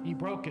 Father, he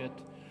broke it,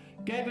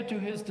 gave it to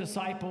his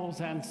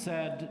disciples, and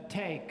said,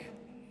 "Take,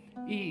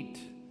 eat.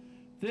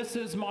 This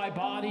is my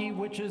body,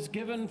 which is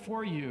given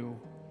for you.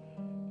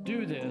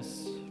 Do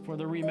this for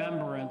the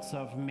remembrance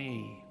of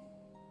me."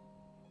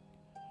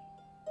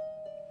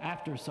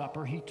 After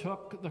supper, he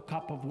took the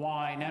cup of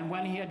wine, and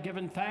when he had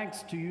given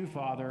thanks to you,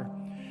 Father,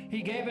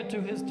 he gave it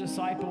to his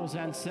disciples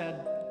and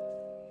said,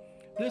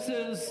 "This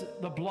is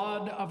the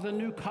blood of the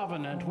new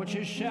covenant, which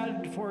is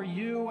shed for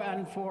you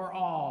and for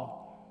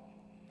all,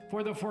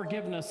 for the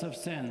forgiveness of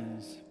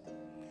sins.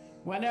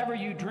 Whenever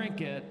you drink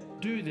it,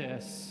 do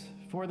this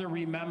for the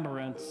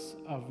remembrance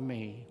of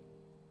me."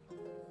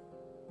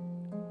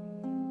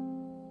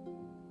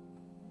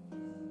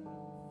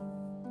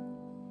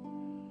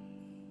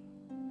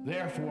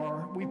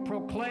 Therefore, we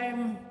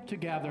proclaim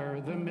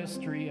together the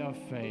mystery of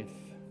faith.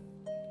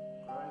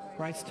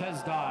 Christ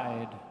has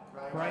died.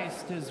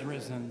 Christ is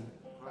risen.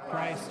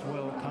 Christ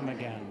will come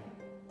again.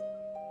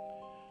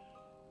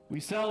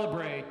 We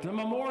celebrate the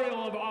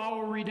memorial of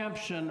our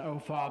redemption, O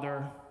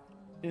Father,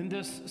 in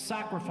this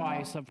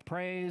sacrifice of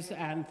praise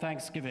and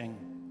thanksgiving.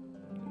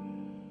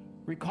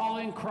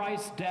 Recalling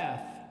Christ's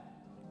death,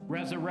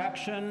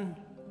 resurrection,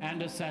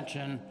 and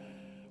ascension,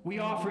 we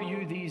offer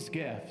you these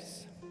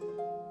gifts.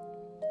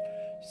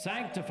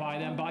 Sanctify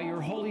them by your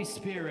Holy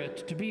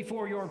Spirit to be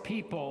for your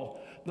people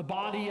the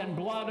body and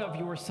blood of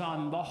your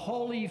Son, the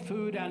holy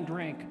food and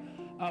drink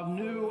of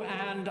new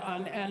and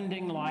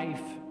unending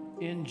life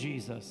in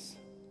Jesus.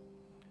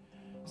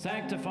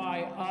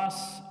 Sanctify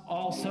us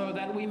also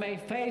that we may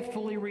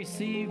faithfully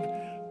receive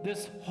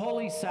this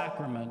holy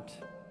sacrament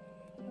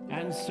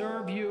and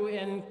serve you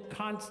in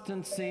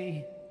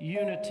constancy,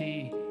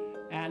 unity,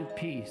 and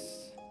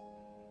peace.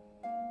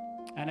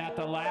 And at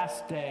the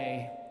last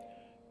day,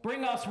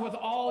 bring us with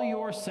all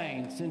your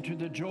saints into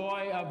the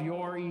joy of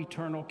your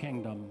eternal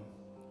kingdom.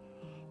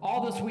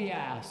 All this we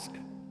ask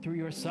through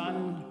your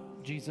Son,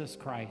 Jesus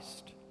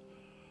Christ.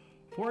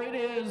 For it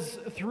is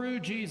through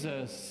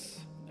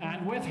Jesus,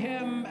 and with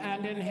him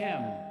and in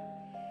him,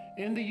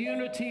 in the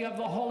unity of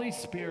the Holy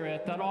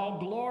Spirit, that all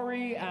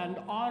glory and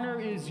honor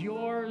is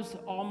yours,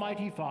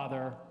 Almighty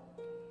Father,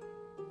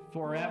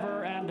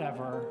 forever and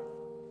ever.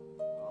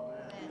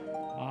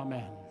 Amen.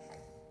 Amen.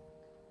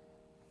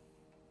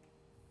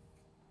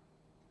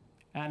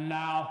 And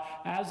now,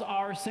 as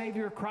our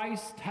Savior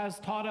Christ has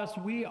taught us,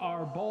 we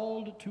are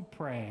bold to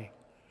pray.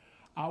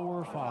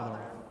 Our Father,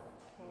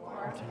 who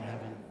art in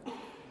heaven,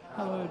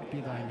 hallowed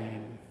be thy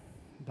name.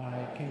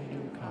 Thy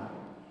kingdom come,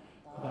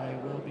 thy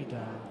will be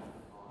done,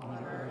 on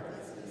earth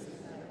as it is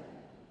in heaven.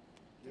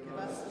 Give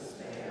us this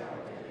day our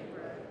daily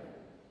bread,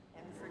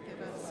 and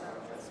forgive us our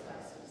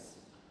trespasses,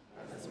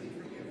 as we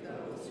forgive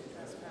those who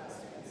trespass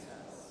against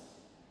us.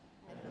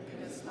 And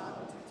lead us not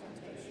into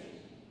temptation,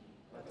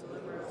 but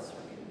deliver us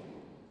from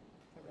evil.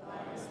 For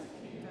thine is the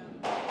kingdom,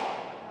 the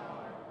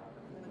power,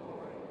 and the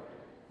glory,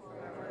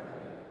 forever and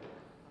ever.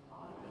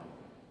 Amen.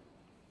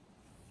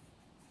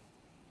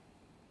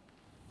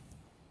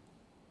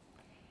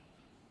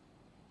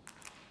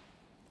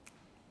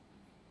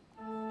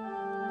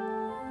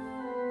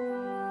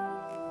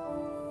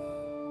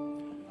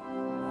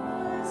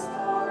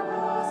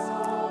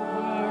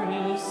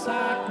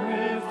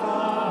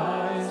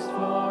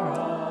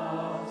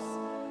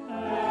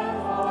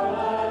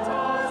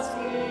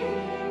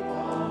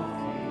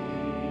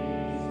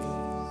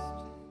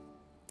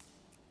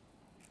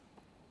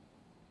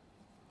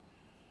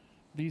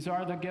 These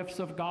are the gifts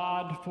of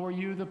God for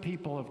you, the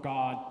people of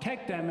God.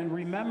 Take them in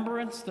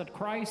remembrance that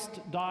Christ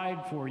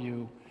died for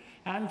you,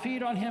 and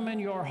feed on him in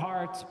your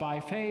hearts by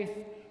faith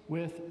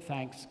with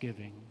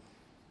thanksgiving.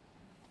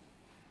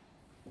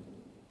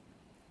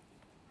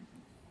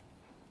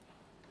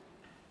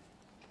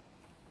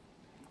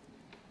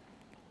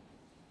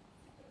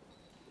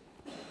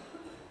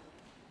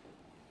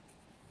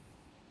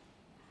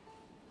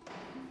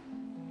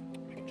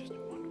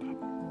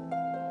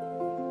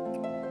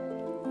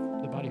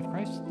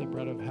 The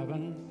bread of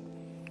heaven,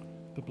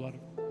 the blood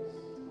of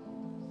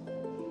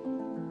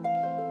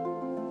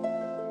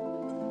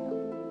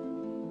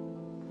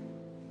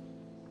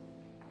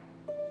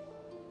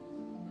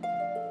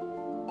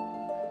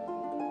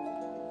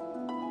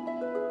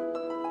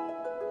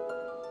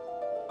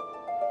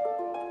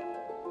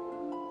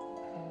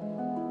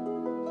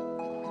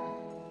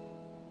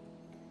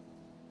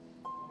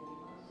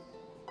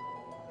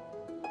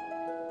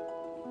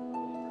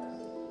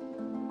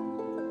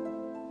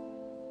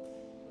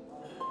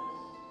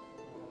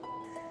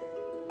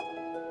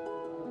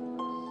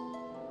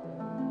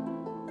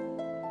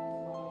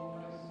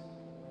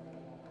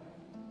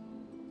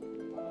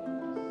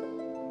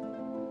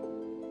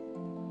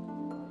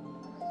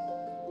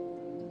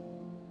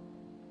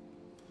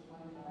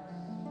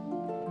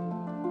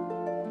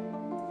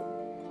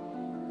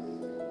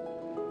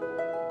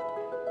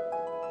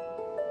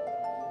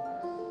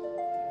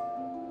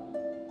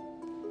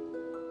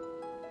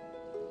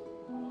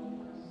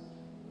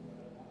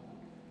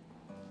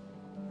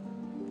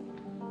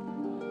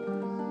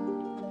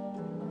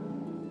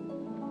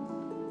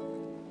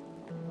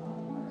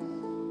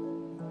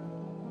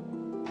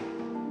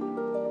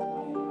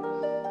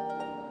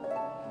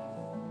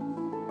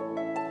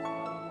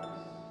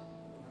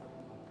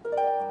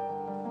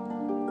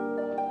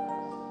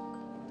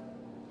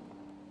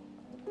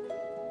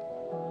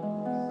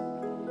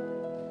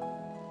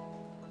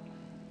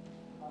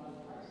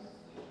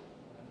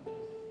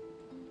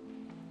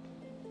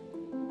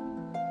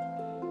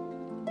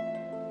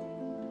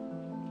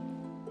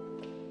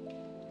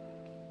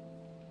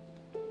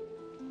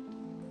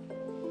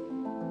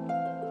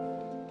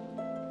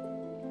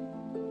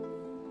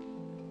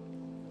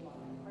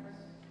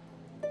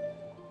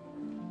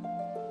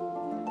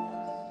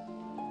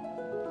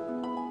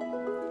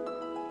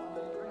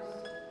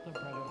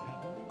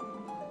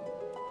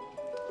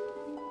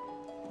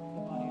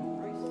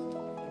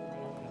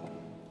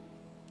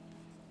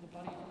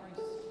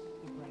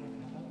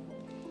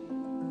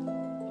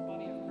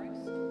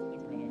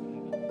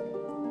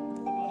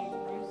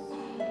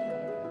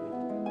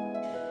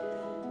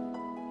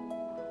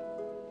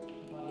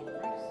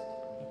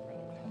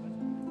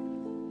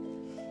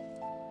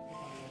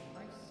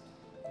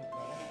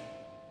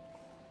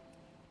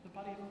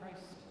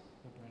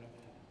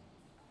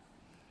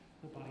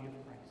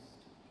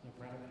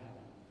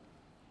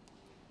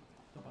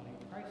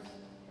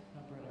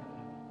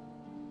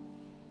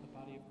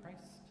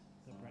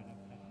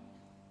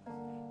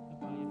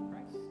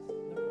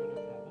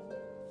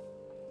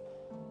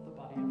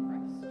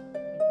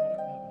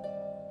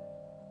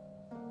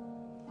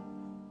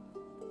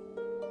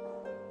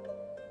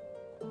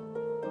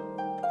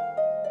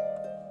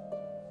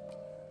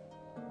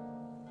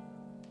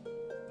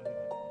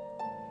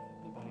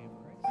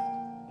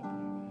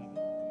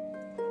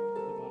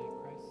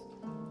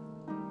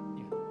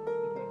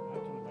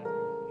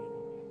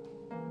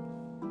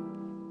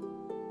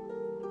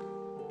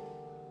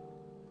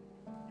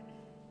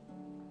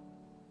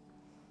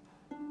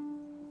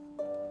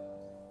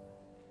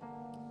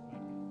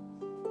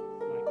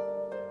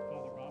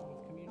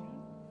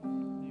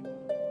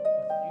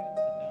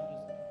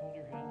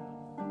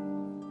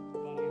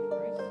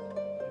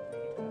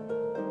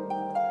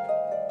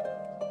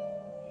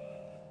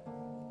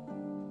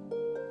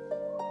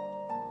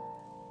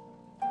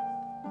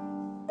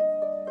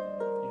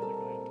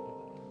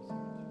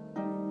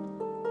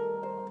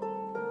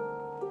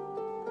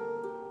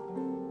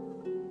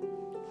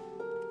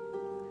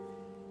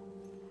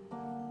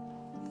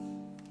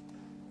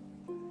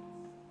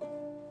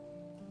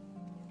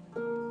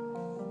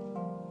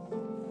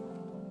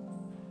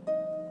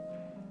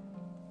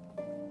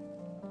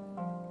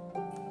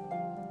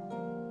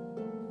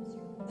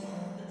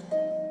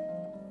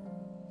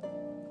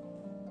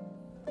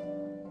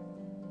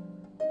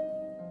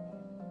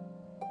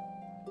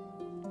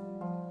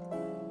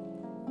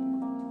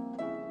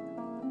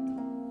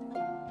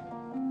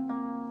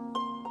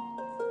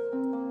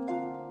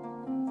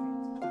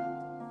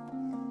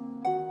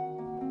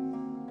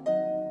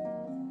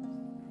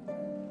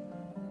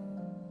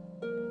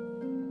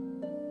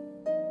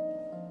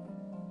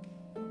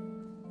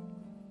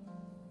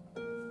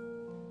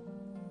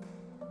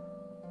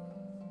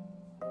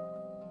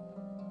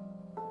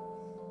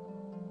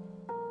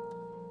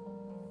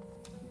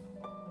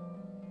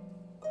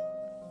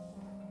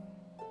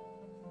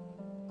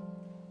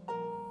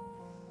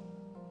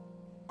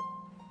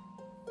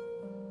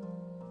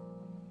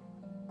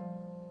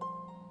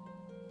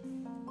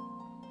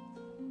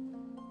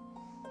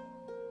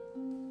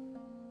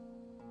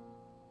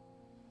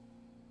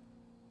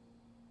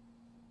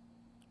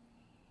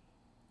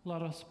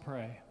Let us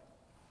pray.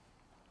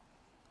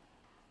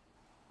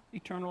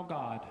 Eternal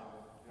God,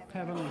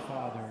 Heavenly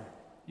Father,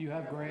 you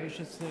have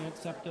graciously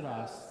accepted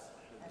us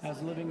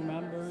as living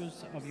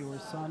members of your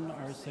Son,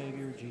 our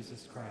Savior,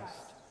 Jesus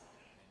Christ.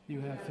 You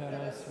have fed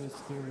us with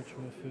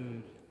spiritual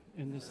food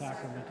in the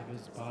sacrament of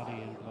his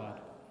body and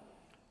blood.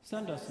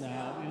 Send us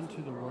now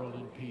into the world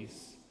in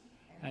peace,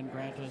 and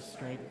grant us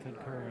strength and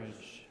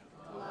courage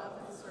To love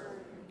and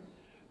serve you.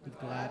 with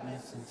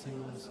gladness and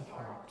singleness of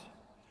heart.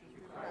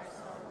 Through Christ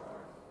our Lord.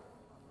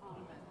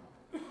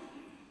 Amen.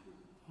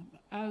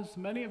 As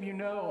many of you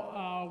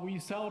know, we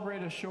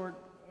celebrate a short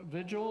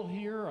vigil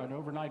here, an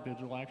overnight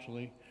vigil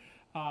actually,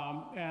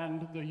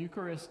 and the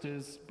Eucharist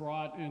is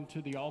brought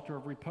into the altar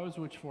of repose,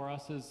 which for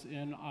us is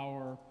in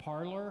our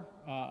parlor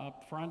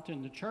up front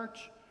in the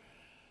church.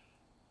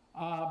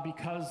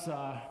 Because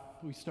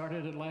we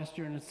started it last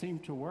year and it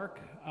seemed to work,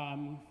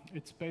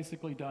 it's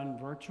basically done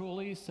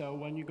virtually. So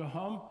when you go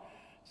home,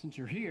 since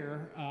you're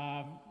here,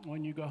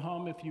 when you go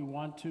home, if you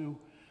want to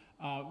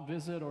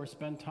visit or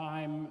spend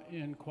time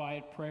in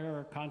quiet prayer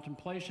or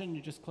contemplation,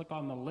 you just click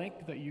on the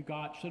link that you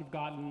should have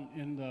gotten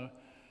in the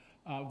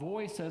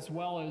voice, as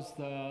well as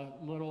the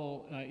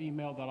little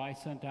email that I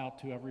sent out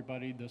to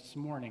everybody this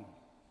morning.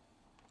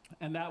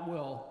 And that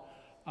will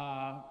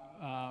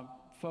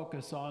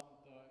focus on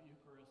the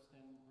Eucharist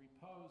and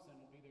repose, and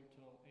it'll be there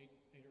till 8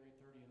 or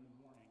 8:30 in the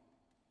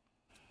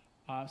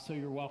morning. So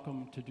you're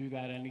welcome to do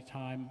that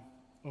anytime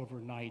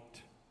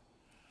overnight.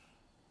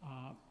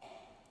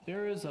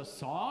 There is a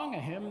song, a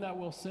hymn that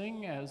we'll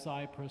sing as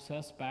I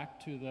process back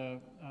to the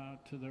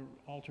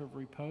altar of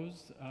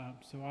repose.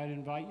 So I'd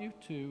invite you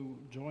to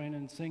join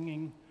in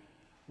singing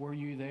 "Were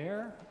You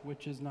There,"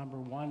 which is number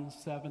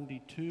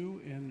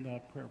 172 in the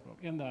prayer book,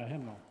 in the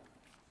hymnal.